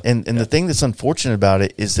stereo? Yeah. And the thing that's unfortunate about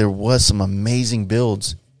it is there was some amazing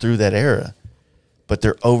builds through that era, but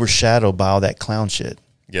they're overshadowed by all that clown shit.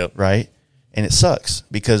 Yep. Right? And it sucks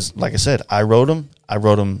because, like I said, I rode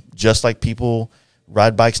them just like people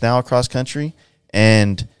ride bikes now across country.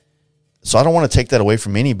 And so I don't want to take that away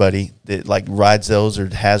from anybody that like rides those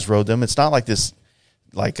or has rode them. It's not like this,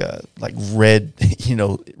 like red, you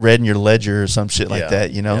know, red in your ledger or some shit like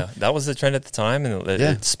that, you know? Yeah. That was the trend at the time. And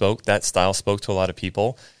that style spoke to a lot of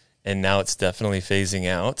people. And now it's definitely phasing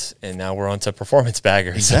out. And now we're on to performance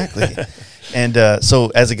baggers. Exactly. And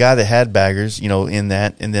so as a guy that had baggers, you know, in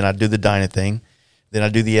that, and then I do the Dyna thing, then I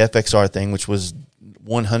do the FXR thing, which was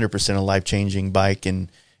 100% a life-changing bike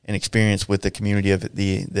and experience with the community of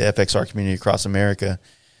the FXR community across America.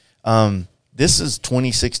 This is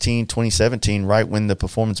 2016, 2017, right when the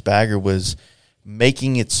performance bagger was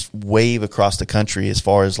making its wave across the country as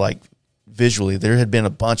far as like visually. There had been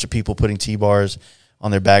a bunch of people putting T-bars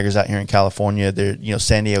on their baggers out here in California. There, you know,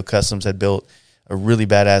 San Diego Customs had built a really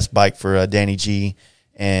badass bike for Danny G,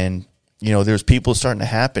 and you know, there's people starting to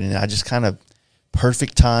happen, and I just kind of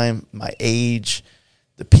perfect time, my age,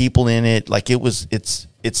 the people in it, like it's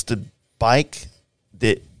the bike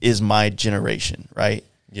that is my generation, right?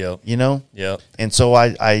 Yep. You know? Yep. And so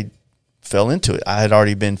I fell into it. I had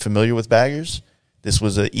already been familiar with baggers. This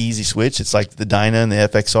was an easy switch. It's like the Dyna and the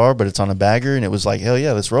FXR, but it's on a bagger, and it was like, hell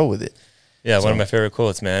yeah, let's roll with it. Yeah, one of my favorite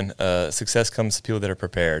quotes, man. Success comes to people that are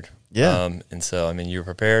prepared. Yeah. And so, I mean, you were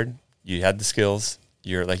prepared. You had the skills.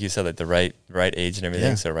 You're, like you said, at the right age and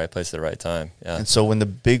everything, so right place at the right time. Yeah. And so when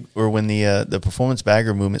the performance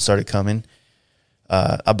bagger movement started coming,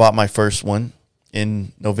 I bought my first one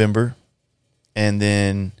in November, and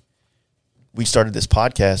then we started this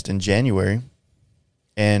podcast in January,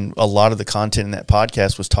 and a lot of the content in that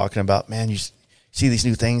podcast was talking about, man, you see these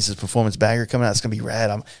new things, this performance bagger coming out, it's going to be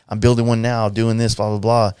rad. I'm building one now, doing this, blah, blah,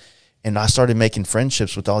 blah. And I started making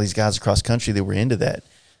friendships with all these guys across country that were into that,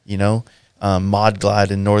 you know. Mod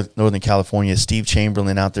Glide in Northern California, Steve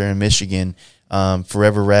Chamberlain out there in Michigan,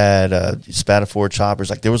 Forever Rad, Spatafor Choppers.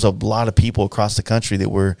 Like, there was a lot of people across the country that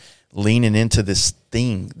were leaning into this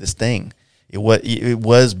thing. It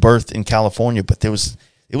was birthed in California, but it was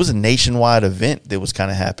a nationwide event that was kind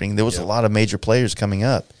of happening. There was a lot of major players coming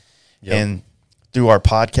up. Yep. And through our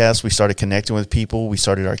podcast, we started connecting with people. We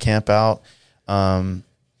started our camp out,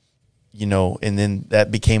 you know, and then that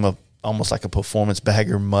became almost like a performance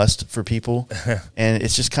bagger must for people. And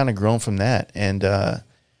it's just kind of grown from that. And,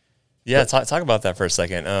 talk about that for a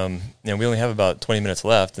second. You know, we only have about 20 minutes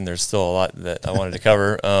left, and there's still a lot that I wanted to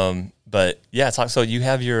cover. So you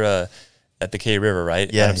have your, at the K River,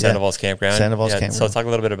 right? Yeah. Sandoval's campground. Sandoval's campground. So talk a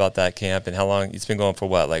little bit about that camp and how long it's been going for.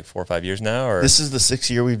 What, like 4 or 5 years now? Or this is the 6th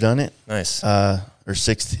year we've done it. Nice. Or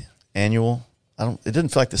 6th annual. It doesn't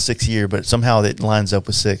feel like the 6th year, but somehow it lines up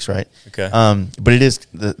with 6, right? Okay. But it is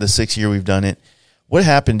the 6th year we've done it. What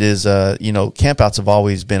happened is, you know, campouts have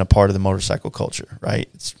always been a part of the motorcycle culture, right?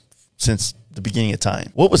 Since the beginning of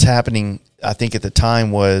time. What was happening, I think, at the time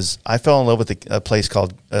was I fell in love with a place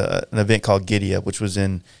called an event called Giddy Up, which was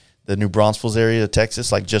in the New Braunfels area of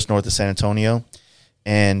Texas, like just north of San Antonio.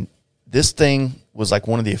 And this thing was like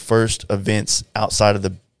one of the first events outside of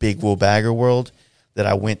the big wheel bagger world that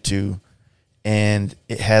I went to. And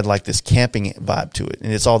it had like this camping vibe to it.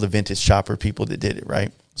 And it's all the vintage chopper people that did it,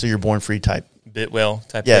 right? So you're born free type. Bitwell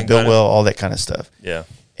type thing. Yeah, Bitwell, all that kind of stuff. Yeah.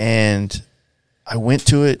 And I went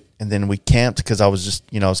to it, and then we camped because I was just,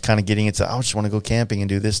 you know, I was kind of getting into, I just want to go camping and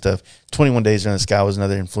do this stuff. 21 Days Under the Sky was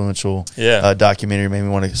another influential documentary, made me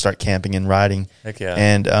want to start camping and riding. Heck yeah.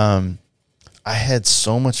 And I had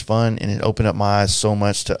so much fun, and it opened up my eyes so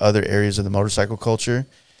much to other areas of the motorcycle culture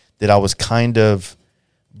that I was kind of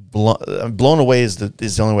blown away is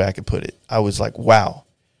the only way I could put it. I was like, wow,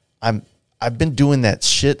 I've been doing that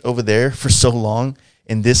shit over there for so long,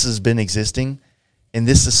 and this has been existing, and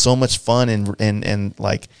this is so much fun and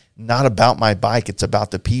like not about my bike. It's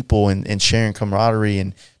about the people and sharing camaraderie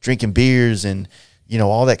and drinking beers and, you know,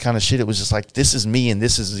 all that kind of shit. It was just like, this is me, and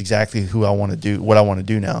this is exactly who I want to do, what I want to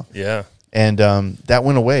do now. Yeah. And that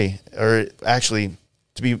went away, or actually,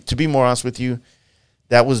 to be more honest with you,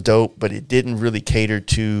 that was dope, but it didn't really cater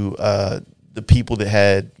to the people that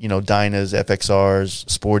had, you know, Dynas, FXRs,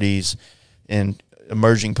 Sporties, and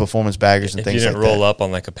emerging performance baggers and things like that. If you didn't roll up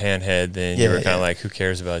on like a panhead, then you were kind of like, who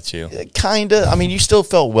cares about you? Kind of. I mean, you still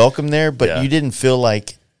felt welcome there, but you didn't feel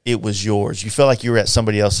like it was yours. You felt like you were at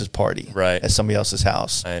somebody else's party, right? At somebody else's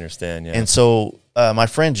house. I understand, yeah. And so my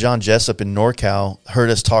friend John Jessup in NorCal heard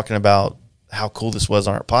us talking about how cool this was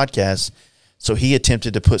on our podcast, so he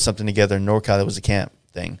attempted to put something together in NorCal that was a camp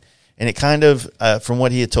thing. And it kind of, from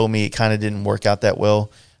what he had told me, it kind of didn't work out that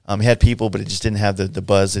well. He had people, but it just didn't have the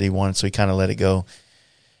buzz that he wanted, so he kind of let it go.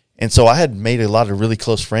 And so I had made a lot of really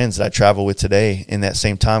close friends that I travel with today in that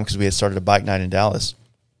same time because we had started a bike night in Dallas.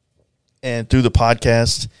 And through the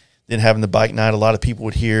podcast, then having the bike night, a lot of people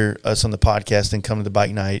would hear us on the podcast and come to the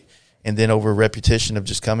bike night. And then over a repetition of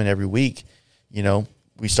just coming every week, you know,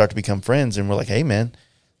 we start to become friends. And we're like, hey, man,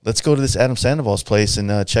 let's go to this Adam Sandoval's place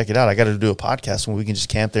and check it out. I got to do a podcast where we can just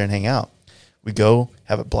camp there and hang out. We go,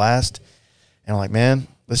 have a blast. And I'm like, man,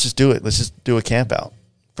 let's just do it. Let's just do a camp out.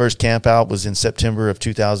 First camp out was in September of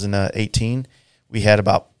 2018. We had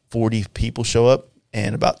about 40 people show up,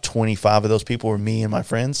 and about 25 of those people were me and my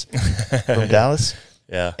friends from Dallas.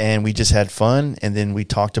 Yeah. And we just had fun, and then we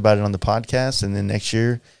talked about it on the podcast. And then next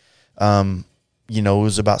year, you know, it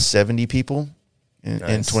was about 70 people in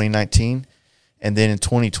 2019. And then in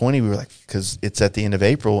 2020, we were like, because it's at the end of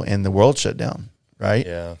April and the world shut down, right?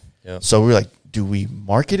 Yeah. So we were like, do we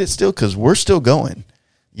market it still? Because we're still going.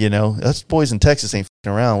 You know, us boys in Texas ain't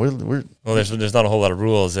f***ing around. We're well, there's not a whole lot of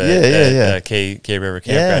rules at K River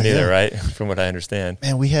Campground either, right? From what I understand.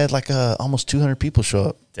 Man, we had like almost 200 people show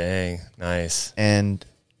up. Dang, nice. And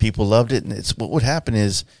people loved it. And it's what would happen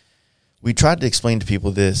is we tried to explain to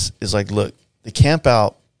people this is like, look, The camp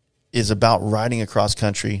out is about riding across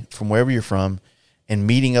country from wherever you're from and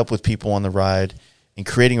meeting up with people on the ride and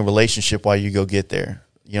creating a relationship while you go get there.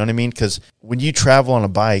 You know what I mean? Because when you travel on a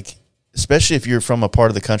bike, especially if you're from a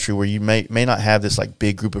part of the country where you may not have this like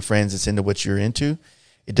big group of friends that's into what you're into,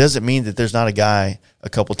 it doesn't mean that there's not a guy a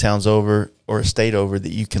couple towns over or a state over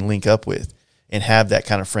that you can link up with and have that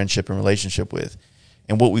kind of friendship and relationship with.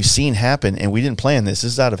 And what we've seen happen, and we didn't plan this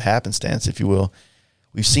is out of happenstance, if you will.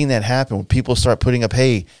 We've seen that happen when people start putting up,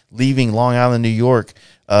 hey, leaving Long Island, New York,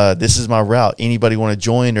 this is my route. Anybody want to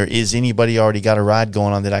join, or is anybody already got a ride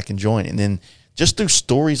going on that I can join? And then just through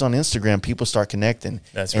stories on Instagram, people start connecting.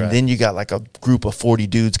 That's and right. then you got like a group of 40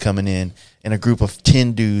 dudes coming in and a group of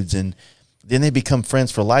 10 dudes. And then they become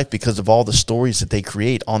friends for life because of all the stories that they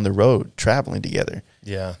create on the road traveling together.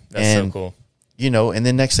 Yeah, that's so cool. You know, and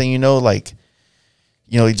then next thing you know, like,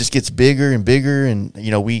 you know, it just gets bigger and bigger. And, you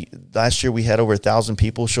know, last year we had over 1,000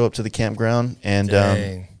 people show up to the campground. And,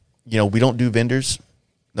 you know, we don't do vendors,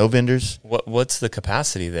 no vendors. What's the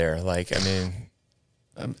capacity there? Like, I mean,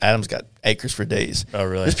 Adam's got acres for days. Oh,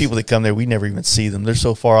 really? There's people that come there, we never even see them. They're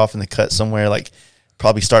so far off in the cut somewhere, like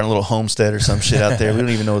probably starting a little homestead or some shit out there. We don't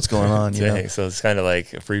even know what's going on. You know? So it's kind of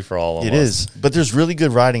like a free-for-all almost. It is. But there's really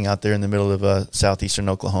good riding out there in the middle of southeastern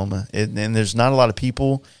Oklahoma. And there's not a lot of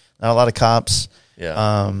people, not a lot of cops.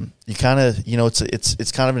 Yeah. You kind of, you know,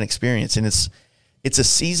 it's kind of an experience. And it's a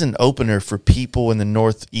season opener for people in the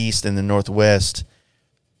Northeast and the Northwest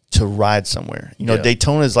to ride somewhere. You know, Yeah.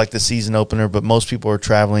 Daytona is like the season opener, but most people are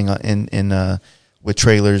traveling in with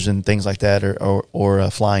trailers and things like that, or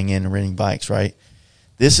flying in and renting bikes, right?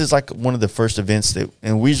 This is like one of the first events and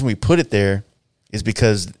the reason we put it there is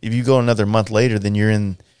because if you go another month later, then you're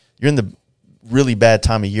in the really bad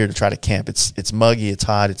time of year to try to camp. It's muggy, it's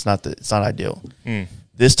hot, it's not ideal.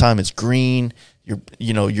 This time it's green.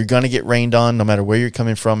 You're going to get rained on no matter where you're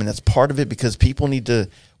coming from, and that's part of it because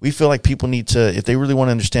we feel like people need to, if they really want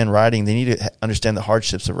to understand riding, they need to understand the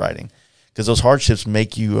hardships of riding, because those hardships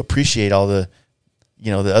make you appreciate all the,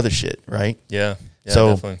 you know, the other shit, right? Yeah. So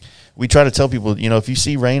definitely. We try to tell people, you know, if you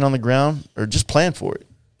see rain on the ground, or just plan for it.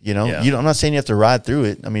 You know, Yeah. I'm not saying you have to ride through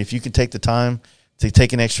it. I mean, if you can take the time to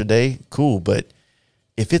take an extra day, cool. But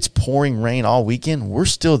if it's pouring rain all weekend, we're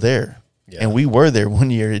still there. Yeah. And we were there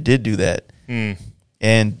one year. It did do that.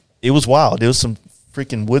 And it was wild. It was some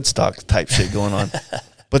freaking Woodstock type shit going on.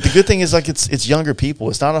 But the good thing is, like, it's younger people.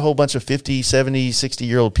 It's not a whole bunch of 50, 70,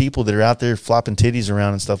 60-year-old people that are out there flopping titties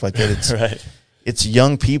around and stuff like that. It's right. It's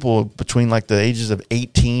young people between like the ages of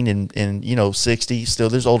 18 and you know 60. Still,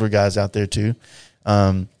 there's older guys out there too,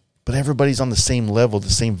 but everybody's on the same level, the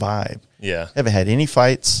same vibe. Yeah. Haven't had any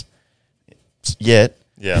fights yet.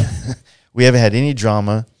 Yeah. We haven't had any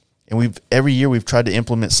drama, and every year we've tried to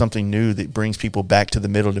implement something new that brings people back to the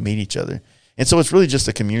middle to meet each other. And so it's really just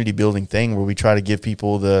a community building thing where we try to give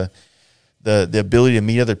people the ability to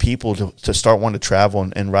meet other people to start wanting to travel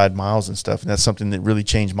and ride miles and stuff. And that's something that really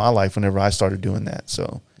changed my life whenever I started doing that.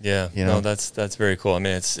 So, yeah, you know, no, that's very cool. I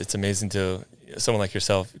mean, it's amazing to someone like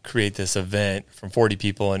yourself create this event from 40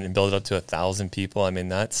 people and build it up to 1,000 people. I mean,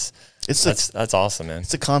 that's awesome, man.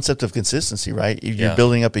 It's the concept of consistency, right? If you're Yeah.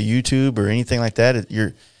 building up a YouTube or anything like that,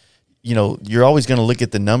 you're always going to look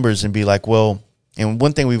at the numbers and be like, well, and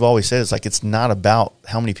one thing we've always said is like, it's not about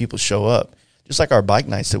how many people show up. Just like our bike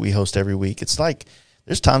nights that we host every week. It's like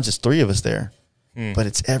there's times it's 3 of us there, but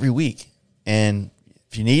it's every week. And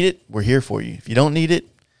if you need it, we're here for you. If you don't need it,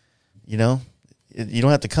 you know, you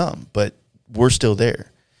don't have to come, but we're still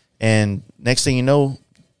there. And next thing you know,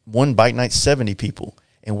 one bike night, 70 people,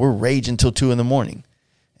 and we're raging till 2 a.m. And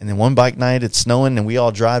then one bike night, it's snowing, and we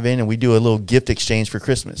all drive in and we do a little gift exchange for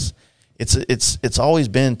Christmas. It's always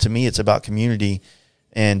been, to me, it's about community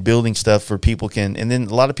and building stuff for people and then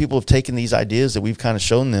a lot of people have taken these ideas that we've kind of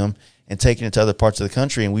shown them and taken it to other parts of the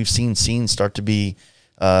country, and we've seen scenes start to be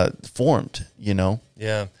formed, you know.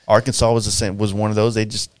 Yeah. Arkansas was one of those.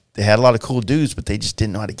 They had a lot of cool dudes, but they just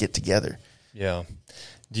didn't know how to get together. Yeah.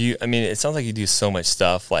 I mean, it sounds like you do so much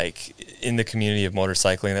stuff like in the community of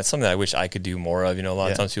motorcycling. That's something that I wish I could do more of. You know, a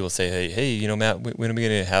lot of times people say, hey, you know, Matt, when are we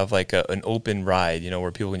going to have like an open ride, you know,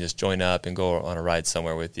 where people can just join up and go on a ride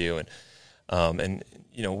somewhere with you? And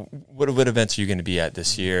you know, what events are you going to be at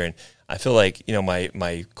this year? And I feel like, you know,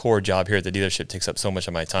 my core job here at the dealership takes up so much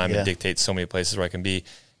of my time and dictates so many places where I can be.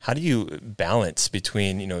 How do you balance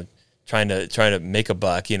between, you know, trying to make a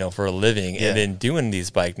buck, you know, for a living, and then doing these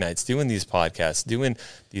bike nights, doing these podcasts, doing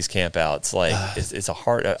these camp outs? Like it's a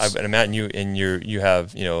hard, I imagine you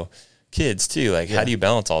have, you know, kids too. Like, how do you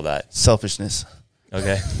balance all that? Selfishness.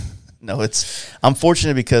 Okay. No, I'm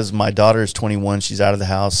fortunate because my daughter is 21. She's out of the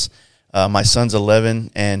house. My son's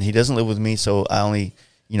 11, and he doesn't live with me, so I only,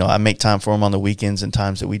 I make time for him on the weekends and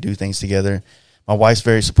times that we do things together. My wife's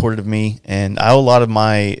very supportive of me, and I owe a lot of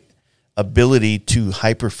my ability to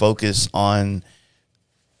hyper focus on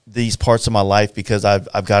these parts of my life because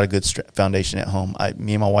I've got a good foundation at home.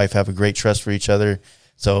 Me and my wife have a great trust for each other.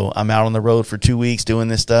 So I'm out on the road for 2 weeks doing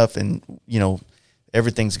this stuff, and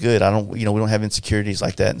everything's good. We don't have insecurities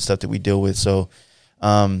like that and stuff that we deal with. So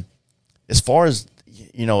as far as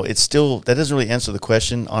it's still, that doesn't really answer the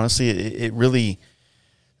question. Honestly, it really,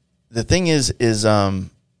 the thing is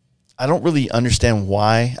I don't really understand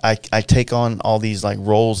why I take on all these like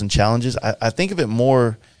roles and challenges. I think of it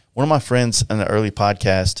more. One of my friends in the early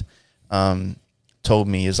podcast told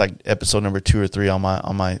me, is like episode number 2 or 3 on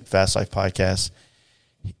my Fast Life podcast.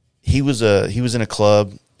 He was in a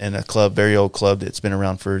club, very old club that's been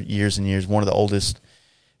around for years and years, one of the oldest.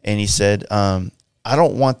 And he said, I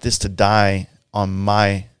don't want this to die on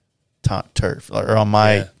my turf or on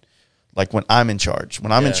my like when I'm in charge.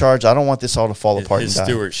 When I'm in charge, I don't want this all to fall apart and die.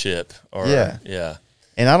 Stewardship. Yeah.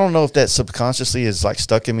 And I don't know if that subconsciously is like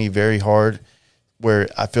stuck in me very hard, where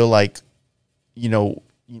I feel like,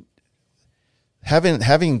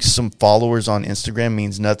 having some followers on Instagram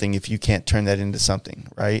means nothing if you can't turn that into something,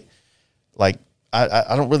 right? Like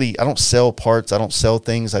I don't sell parts. I don't sell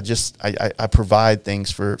things. I provide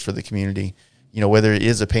things for the community, whether it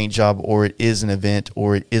is a paint job or it is an event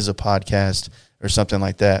or it is a podcast or something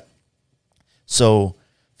like that. So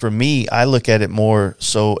for me, I look at it more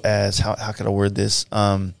so as how can I word this?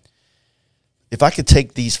 If I could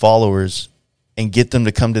take these followers and get them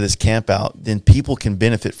to come to this camp out, then people can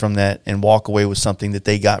benefit from that and walk away with something that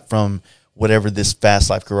they got from whatever this Fast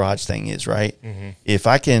Life Garage thing is, right? Mm-hmm. If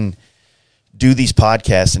I can do these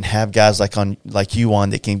podcasts and have guys like you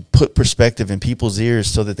on that can put perspective in people's ears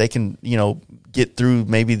so that they can, get through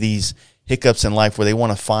maybe these hiccups in life where they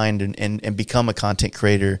want to find and become a content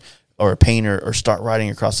creator or a painter or start riding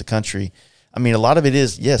across the country. I mean, a lot of it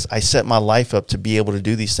is, yes, I set my life up to be able to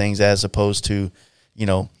do these things as opposed to,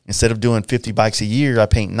 instead of doing 50 bikes a year, I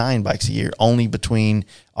paint 9 bikes a year only between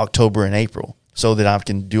October and April so that I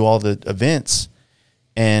can do all the events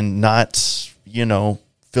and not,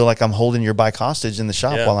 feel like I'm holding your bike hostage in the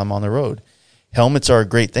shop while I'm on the road. Helmets are a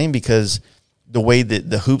great thing because the way that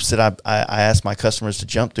the hoops that I ask my customers to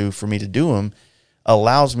jump through for me to do them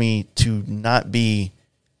allows me to not be,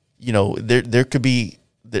 there could be,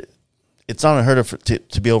 it's not unheard of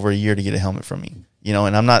to be over a year to get a helmet from me,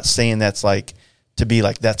 and I'm not saying that's like to be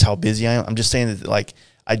like, that's how busy I am. I'm just saying that like,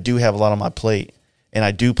 I do have a lot on my plate and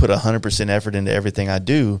I do put 100% effort into everything I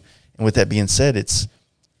do. And with that being said, it's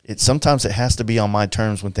sometimes it has to be on my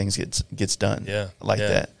terms when things gets done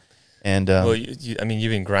that. And well, you've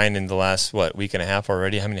been grinding the last week and a half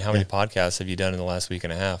already. How many podcasts have you done in the last week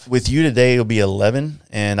and a half? With you today, it'll be 11,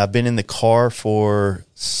 and I've been in the car for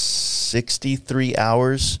 63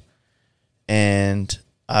 hours, and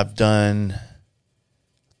I've done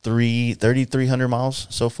 3,300 miles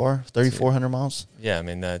so far, 3,400 miles. Yeah, I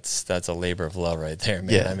mean that's a labor of love right there,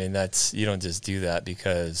 man. Yeah. I mean you don't just do that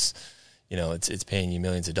because it's paying you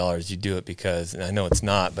millions of dollars. You do it because, and I know it's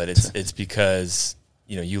not, but it's because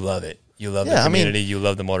you love it. You love the community. You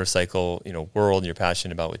love the motorcycle, world. And you're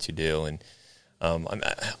passionate about what you do. And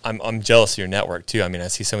I'm jealous of your network too. I mean, I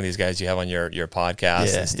see some of these guys you have on your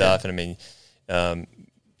podcast and stuff. And I mean,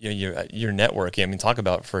 your networking. I mean, talk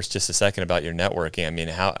about first just a second about your networking. I mean,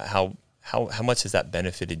 how much has that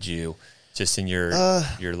benefited you just in your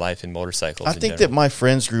life in motorcycles? I think that my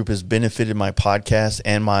friends group has benefited my podcast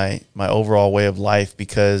and my overall way of life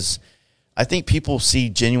because I think people see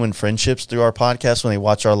genuine friendships through our podcast when they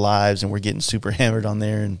watch our lives and we're getting super hammered on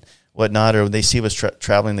there and whatnot, or they see us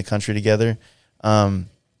traveling the country together.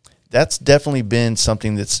 That's definitely been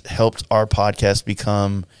something that's helped our podcast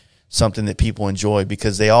become something that people enjoy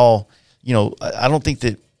because they all, I don't think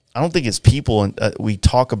it's people. And we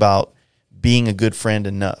talk about being a good friend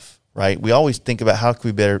enough, right? We always think about how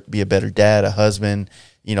can we be a better dad, a husband,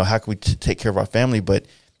 how can we take care of our family? But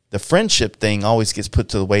the friendship thing always gets put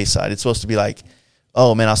to the wayside. It's supposed to be like,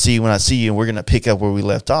 oh, man, I'll see you when I see you, and we're going to pick up where we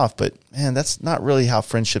left off. But, man, that's not really how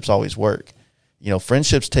friendships always work.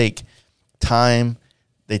 Friendships take time,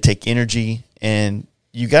 they take energy, and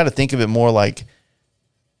you got to think of it more like,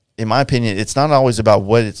 in my opinion, it's not always about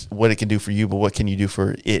what it can do for you, but what can you do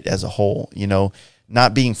for it as a whole,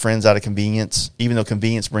 not being friends out of convenience, even though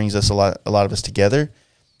convenience brings us a lot of us together,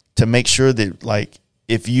 to make sure that, like,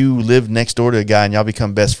 if you live next door to a guy and y'all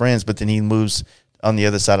become best friends, but then he moves on the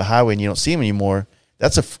other side of the highway and you don't see him anymore,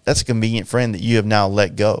 that's a convenient friend that you have now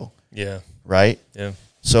let go. Yeah. Right? Yeah.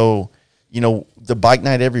 So, the bike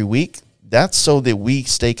night every week, that's so that we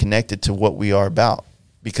stay connected to what we are about.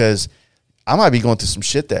 Because I might be going through some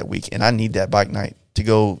shit that week and I need that bike night to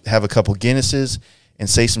go have a couple Guinnesses and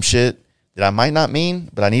say some shit that I might not mean,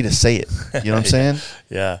 but I need to say it. You know what I'm saying?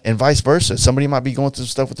 Yeah. And vice versa. Somebody might be going through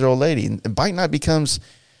stuff with their old lady, and bike night becomes,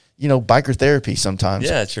 biker therapy sometimes.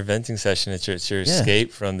 Yeah, it's your venting session. It's your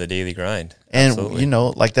escape from the daily grind. And,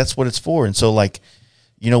 Absolutely. that's what it's for. And so,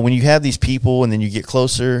 when you have these people and then you get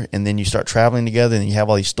closer and then you start traveling together and you have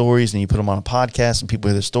all these stories and you put them on a podcast and people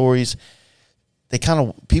hear their stories,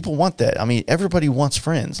 people want that. I mean, everybody wants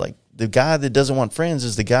friends. Like, the guy that doesn't want friends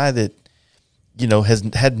is the guy that, has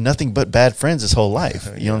had nothing but bad friends his whole life.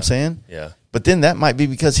 You know what I'm saying? Yeah. But then that might be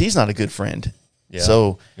because he's not a good friend. Yeah.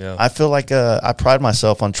 So I feel like I pride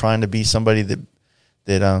myself on trying to be somebody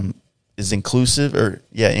that is inclusive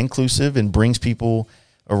and brings people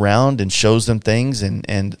around and shows them things,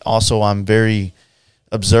 and also I'm very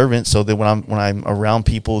observant, so that when I'm around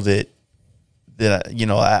people that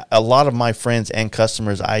a lot of my friends and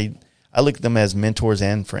customers, I look at them as mentors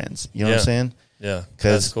and friends. You know what I'm saying? Yeah,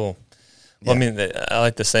 that's cool. Well, I mean, I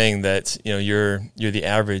like the saying that you're the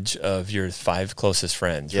average of your 5 closest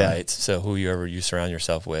friends, right? So whoever you surround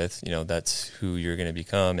yourself with, that's who you're going to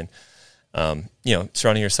become, and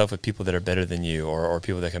surrounding yourself with people that are better than you, or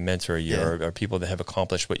people that can mentor you, or people that have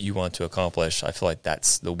accomplished what you want to accomplish. I feel like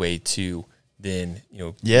that's the way to then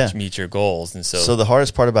meet your goals. And so the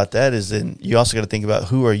hardest part about that is then you also got to think about,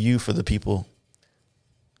 who are you for the people.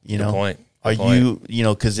 Good point. You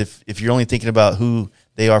because if you're only thinking about who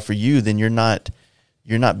they are for you, then you're not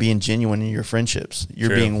being genuine in your friendships. You're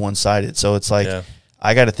being one-sided. So it's like,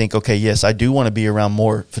 I got to think, okay, yes, I do want to be around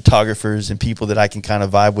more photographers and people that I can kind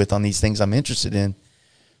of vibe with on these things I'm interested in.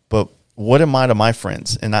 But what am I to my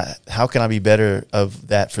friends? And how can I be better of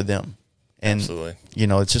that for them? And, Absolutely.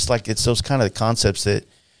 It's just like, it's those kind of concepts that,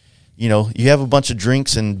 you have a bunch of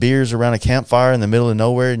drinks and beers around a campfire in the middle of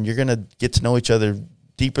nowhere, and you're going to get to know each other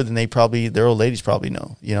deeper than their old ladies probably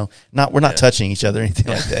know. We're not touching each other or anything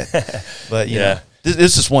like that. But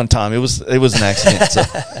this is one time. It was an accident. So.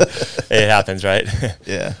 It happens, right?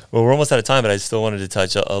 Yeah. Well, we're almost out of time, but I still wanted to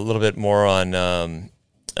touch a little bit more on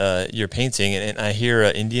your painting. And I hear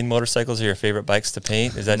Indian motorcycles are your favorite bikes to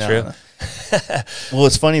paint. Is that true? No. Well,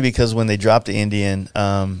 it's funny because when they dropped the Indian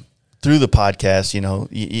through the podcast,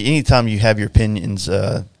 anytime you have your opinions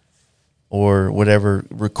or whatever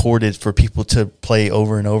recorded for people to play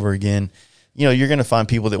over and over again, you're going to find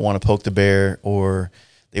people that want to poke the bear, or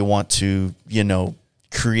they want to,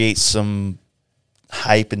 create some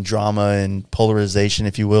hype and drama and polarization,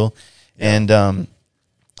 if you will. Yeah. And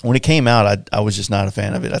when it came out, I was just not a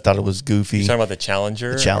fan of it. I thought it was goofy. You're talking about the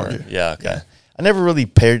Challenger? The Challenger. Yeah, okay. Yeah. I never really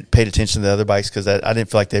paid attention to the other bikes because I didn't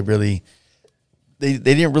feel like they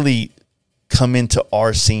didn't really come into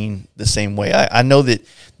our scene the same way. I know that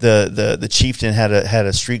the Chieftain had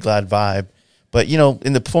a Street Glide vibe, but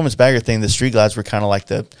in the performance bagger thing, the Street Glides were kind of like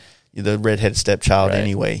the redheaded stepchild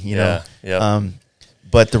anyway. Yeah.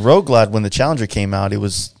 But the Road Glide, when the Challenger came out, it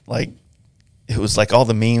was like all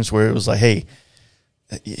the memes where it was like, hey,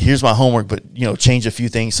 here's my homework, but change a few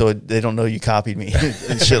things so they don't know you copied me.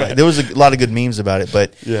 And shit there was a lot of good memes about it,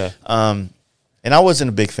 but and I wasn't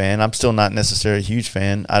a big fan. I'm still not necessarily a huge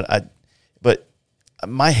fan. But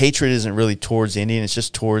my hatred isn't really towards the Indian. It's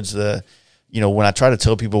just towards the, when I try to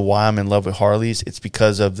tell people why I'm in love with Harleys, it's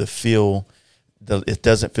because of the feel. It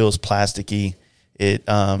doesn't feel as plasticky. It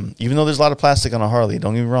even though there's a lot of plastic on a Harley,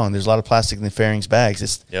 don't get me wrong, there's a lot of plastic in the fairings bags.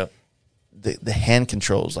 It's the hand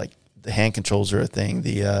controls, like the hand controls are a thing.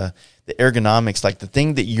 The ergonomics, like the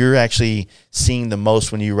thing that you're actually seeing the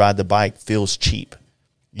most when you ride the bike feels cheap.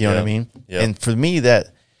 You know what I mean? Yep. And for me, that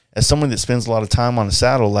as someone that spends a lot of time on the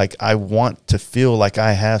saddle, like I want to feel like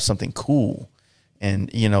I have something cool, and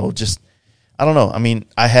just I don't know. I mean,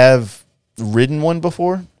 I have ridden one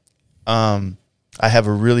before. I have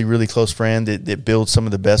a really, really close friend that builds some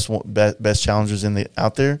of the best Challengers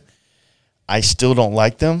out there. I still don't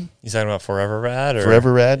like them. You talking about Forever Rad? Or?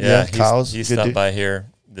 Forever Rad, yeah. He stopped by here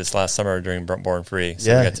this last summer during Born Free,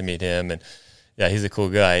 so we got to meet him, and he's a cool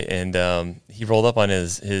guy. And he rolled up on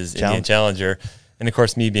his Indian Challenger, and of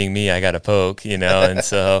course, me being me, I got a poke, and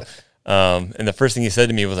so and the first thing he said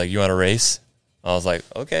to me was like, "You want to race?" I was like,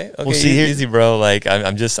 okay, well, easy, bro. Like,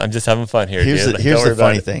 I'm just having fun here. Here's the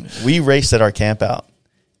funny thing. We raced at our camp out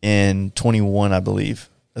in 21, I believe.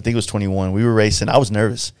 I think it was 21. We were racing. I was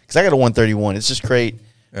nervous because I got a 131. It's just crate.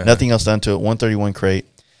 Uh-huh. Nothing else done to it. 131 crate.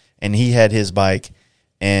 And he had his bike,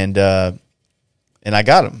 and I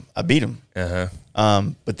got him. I beat him. Uh-huh.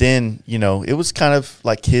 But then, it was kind of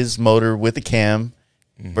like his motor with a cam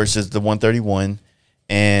versus the 131.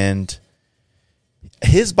 And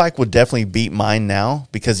his bike would definitely beat mine now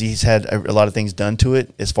because he's had a lot of things done to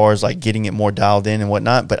it as far as like getting it more dialed in and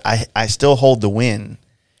whatnot. But I still hold the win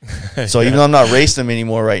So even though I'm not racing them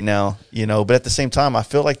anymore right now, but at the same time, I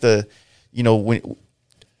feel like when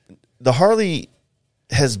the Harley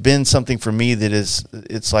has been something for me that it's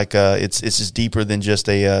just deeper than just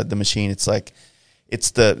the machine. It's like,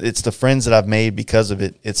 it's the friends that I've made because of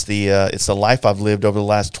it. It's the life I've lived over the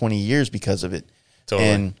last 20 years because of it. Totally.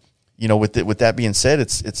 And, with that being said,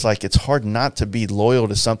 it's like, it's hard not to be loyal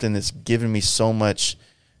to something that's given me so much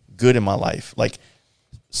good in my life. Like,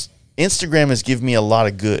 Instagram has given me a lot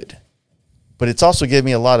of good, but it's also given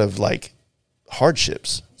me a lot of like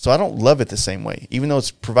hardships. So I don't love it the same way, even though it's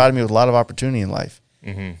provided me with a lot of opportunity in life.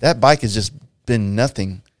 Mm-hmm. That bike has just been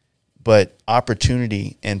nothing but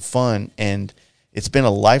opportunity and fun. And it's been a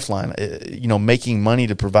lifeline, making money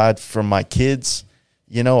to provide for my kids,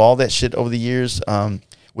 all that shit over the years.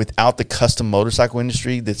 Without the custom motorcycle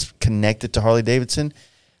industry that's connected to Harley Davidson,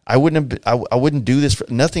 I wouldn't do this.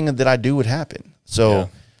 Nothing that I do would happen. So,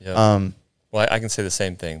 well, I can say the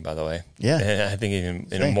same thing, by the way. Yeah. And I think even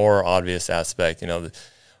in a more obvious aspect,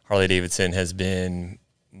 Harley Davidson has been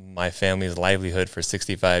my family's livelihood for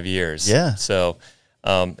 65 years. Yeah. So,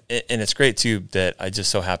 and it's great too that I just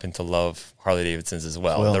so happen to love Harley Davidsons as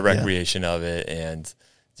well, the recreation of it, and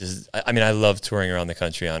I love touring around the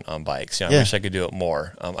country on bikes. I wish I could do it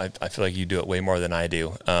more. I feel like you do it way more than I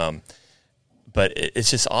do. But it's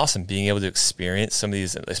just awesome being able to experience some of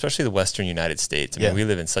these, especially the Western United States. I mean, we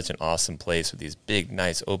live in such an awesome place with these big,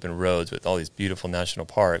 nice open roads with all these beautiful national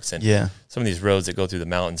parks. And some of these roads that go through the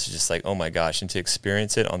mountains are just like, oh my gosh. And to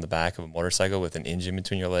experience it on the back of a motorcycle with an engine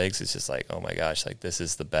between your legs, it's just like, oh my gosh, like this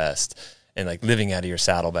is the best. And like living out of your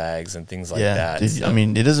saddlebags and things like that. Dude, so,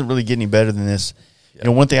 it doesn't really get any better than this.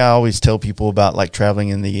 One thing I always tell people about like traveling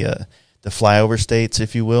in the flyover states,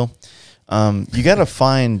 if you will, you got to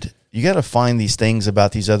find these things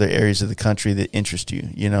about these other areas of the country that interest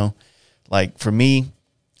you. Like for me,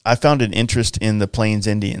 I found an interest in the Plains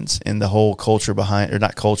Indians and the whole culture behind, or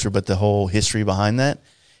not culture, but the whole history behind that.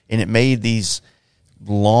 And it made these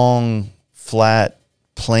long, flat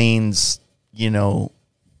plains,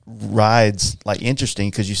 rides like interesting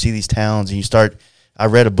because you see these towns and I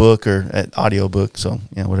read a book or an audio book, so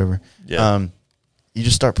whatever. Yeah. You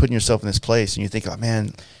just start putting yourself in this place, and you think, oh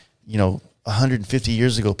man, 150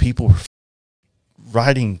 years ago, people were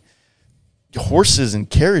riding horses and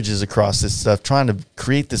carriages across this stuff, trying to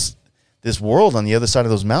create this world on the other side of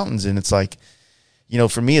those mountains. And it's like,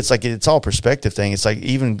 for me, it's like it's all perspective thing. It's like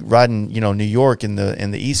even riding, New York and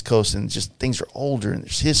the East Coast, and just things are older and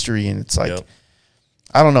there's history, and it's like,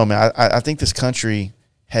 I don't know, man. I think this country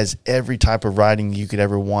has every type of riding you could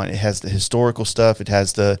ever want. It has the historical stuff. It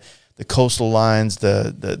has the coastal lines,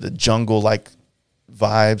 the jungle like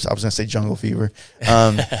vibes. I was gonna say jungle fever.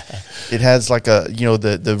 It has like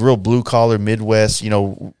the real blue collar Midwest.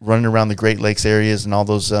 Running around the Great Lakes areas and all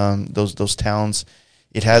those towns.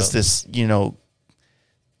 It has this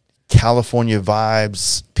California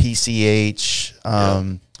vibes,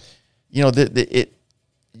 PCH.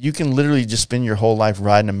 You can literally just spend your whole life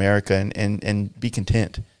riding America and be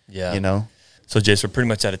content. Yeah. So, Jace, we're pretty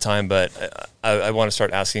much out of time, but I want to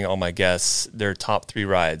start asking all my guests their top 3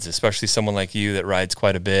 rides, especially someone like you that rides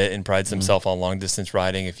quite a bit and prides himself on long-distance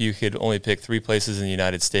riding. If you could only pick 3 places in the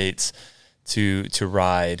United States to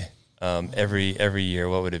ride every year,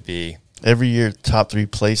 what would it be? Every year, top 3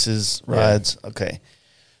 places, rides. Yeah. Okay.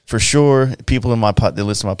 For sure, people that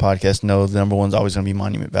listen to my podcast know the number one's always going to be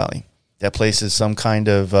Monument Valley. That place is some kind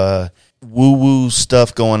of woo-woo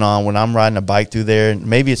stuff going on when I'm riding a bike through there.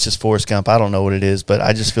 Maybe it's just Forrest Gump. I don't know what it is, but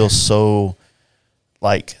I just feel so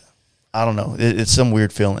like, I don't know. It's some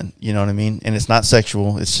weird feeling. You know what I mean? And it's not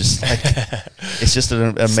sexual. It's just like, it's just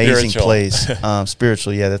an amazing place.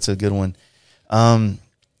 Spiritual. Yeah, that's a good one.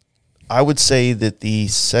 I would say that the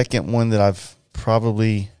second one that I've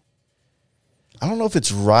probably, I don't know if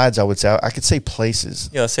it's rides. I would say I could say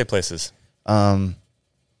places. Yeah, let's say places.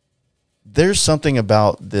 There's something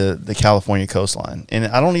about the California coastline, and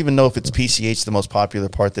I don't even know if it's PCH, the most popular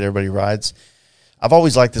part that everybody rides. I've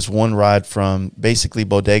always liked this one ride from basically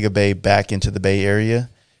Bodega Bay back into the Bay Area,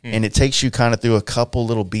 and it takes you kind of through a couple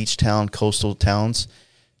little beach town, coastal towns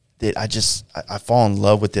that I fall in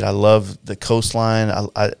love with it. I love the coastline.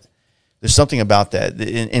 There's something about that,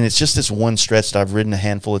 and it's just this one stretch that I've ridden a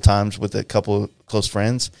handful of times with a couple of close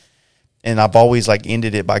friends. And I've always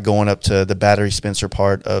ended it by going up to the Battery Spencer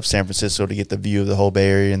part of San Francisco to get the view of the whole Bay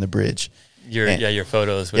Area and the bridge. Your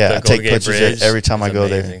photos with the Golden Gate Bridge. Bridge every time I go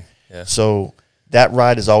amazing. There. Yeah. So that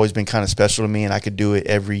ride has always been kind of special to me, and I could do it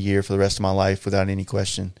every year for the rest of my life without any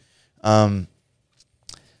question. Third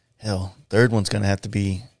one's going to have to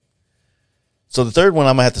be. So the third one,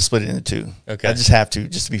 I'm going to have to split it into 2. Okay. I just have to,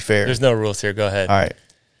 just to be fair. There's no rules here. Go ahead. All right.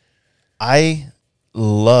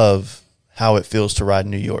 love how it feels to ride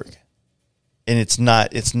in New York. And it's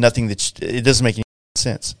nothing it doesn't make any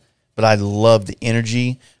sense. But I love the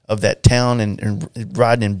energy of that town and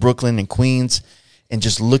riding in Brooklyn and Queens and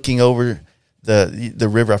just looking over the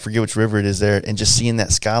river. I forget which river it is there, and just seeing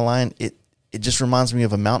that skyline. It just reminds me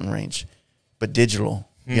of a mountain range, but digital.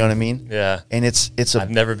 You know what I mean? Yeah. And I've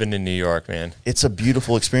never been to New York, man. It's a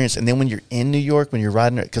beautiful experience. And then when you're in New York, when you're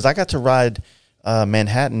riding it, because I got to ride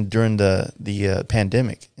Manhattan during the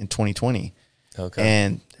pandemic in 2020. Okay.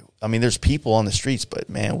 And I mean, there's people on the streets, but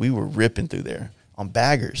man, we were ripping through there on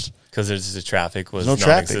baggers. Because the traffic was no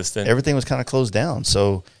non-existent. Traffic. Everything was kind of closed down.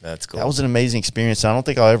 So that's cool. That was an amazing experience. I don't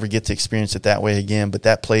think I'll ever get to experience it that way again, but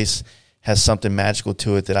that place has something magical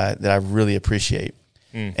to it that I really appreciate.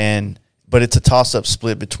 But it's a toss-up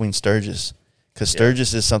split between Sturgis, because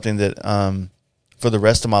Sturgis is something that for the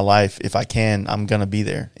rest of my life, if I can, I'm going to be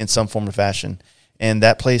there in some form or fashion. And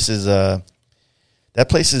that place is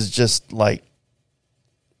just like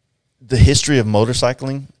the history of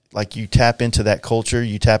motorcycling. Like, you tap into that culture,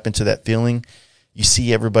 you tap into that feeling. You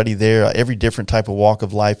see everybody there, every different type of walk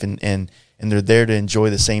of life, and they're there to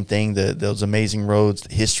enjoy the same thing. Those amazing roads,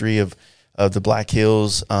 the history of the Black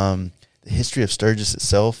Hills, the history of Sturgis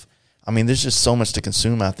itself. I mean, there's just so much to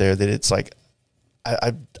consume out there that it's like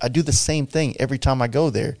I do the same thing every time I go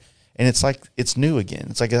there, and it's like it's new again.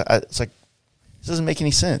 It's like this doesn't make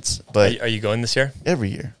any sense. But are you going this year? Every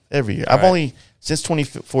year. All I've only since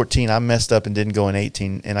 2014. I messed up and didn't go in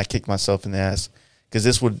 18, and I kicked myself in the ass because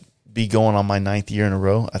this would be going on my 9th year in a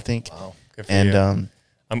row, I think. Wow, good for you.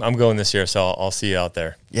 I'm going this year, so I'll see you out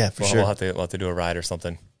there. Yeah, for sure. We'll have to do a ride or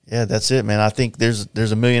something. Yeah, that's it, man. I think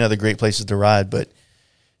there's a million other great places to ride, but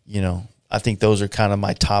I think those are kind of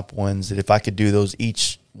my top ones that if I could do those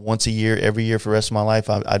each once a year, every year for the rest of my life,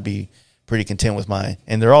 I'd be pretty content with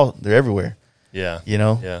and they're everywhere. Yeah.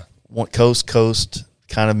 Yeah. Coast,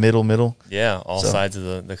 kind of middle. Yeah. All sides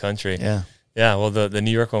of the country. Yeah. Yeah. Well, the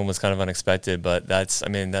New York one was kind of unexpected, but that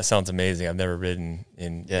sounds amazing. I've never ridden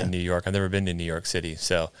in New York. I've never been to New York City.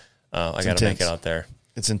 So I got to make it out there.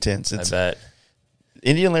 It's intense. I bet.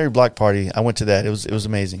 Indian Larry Block Party. I went to that. It was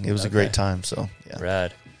amazing. It was a great time. So yeah.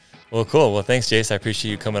 Rad. Well, cool. Well, thanks, Jace. I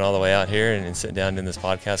appreciate you coming all the way out here and sitting down in this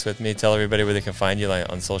podcast with me. Tell everybody where they can find you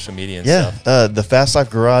on social media and stuff. The Fast Life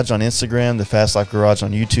Garage on Instagram, the Fast Life Garage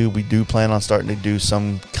on YouTube. We do plan on starting to do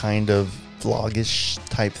some kind of vlogish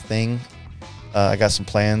type thing. I got some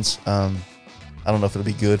plans. I don't know if it'll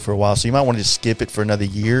be good for a while, so you might want to just skip it for another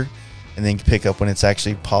year and then pick up when it's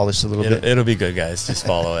actually polished a little bit. It'll be good, guys. Just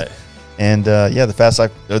follow it. And the Fast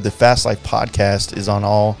Life podcast is on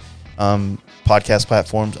all podcast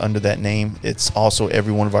platforms under that name. It's also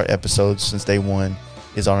every one of our episodes since day one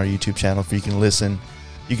is on our YouTube channel, so you can listen.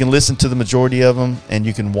 You can listen to the majority of them, and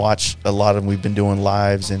you can watch a lot of them. We've been doing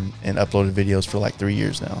lives and uploaded videos for like 3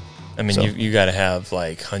 years now. I mean, you got to have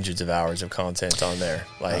like hundreds of hours of content on there,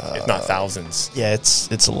 like if not thousands. Yeah, it's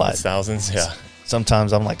a lot. It's thousands. Yeah.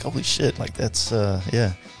 Sometimes I'm like, holy shit, like that's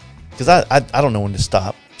because I don't know when to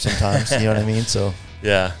stop. Sometimes, you know what I mean? So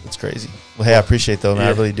yeah, it's crazy. Well, hey, I appreciate it though, man.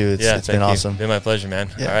 I really do. It's been awesome. It's been my pleasure, man.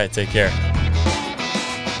 Yeah. All right, take care.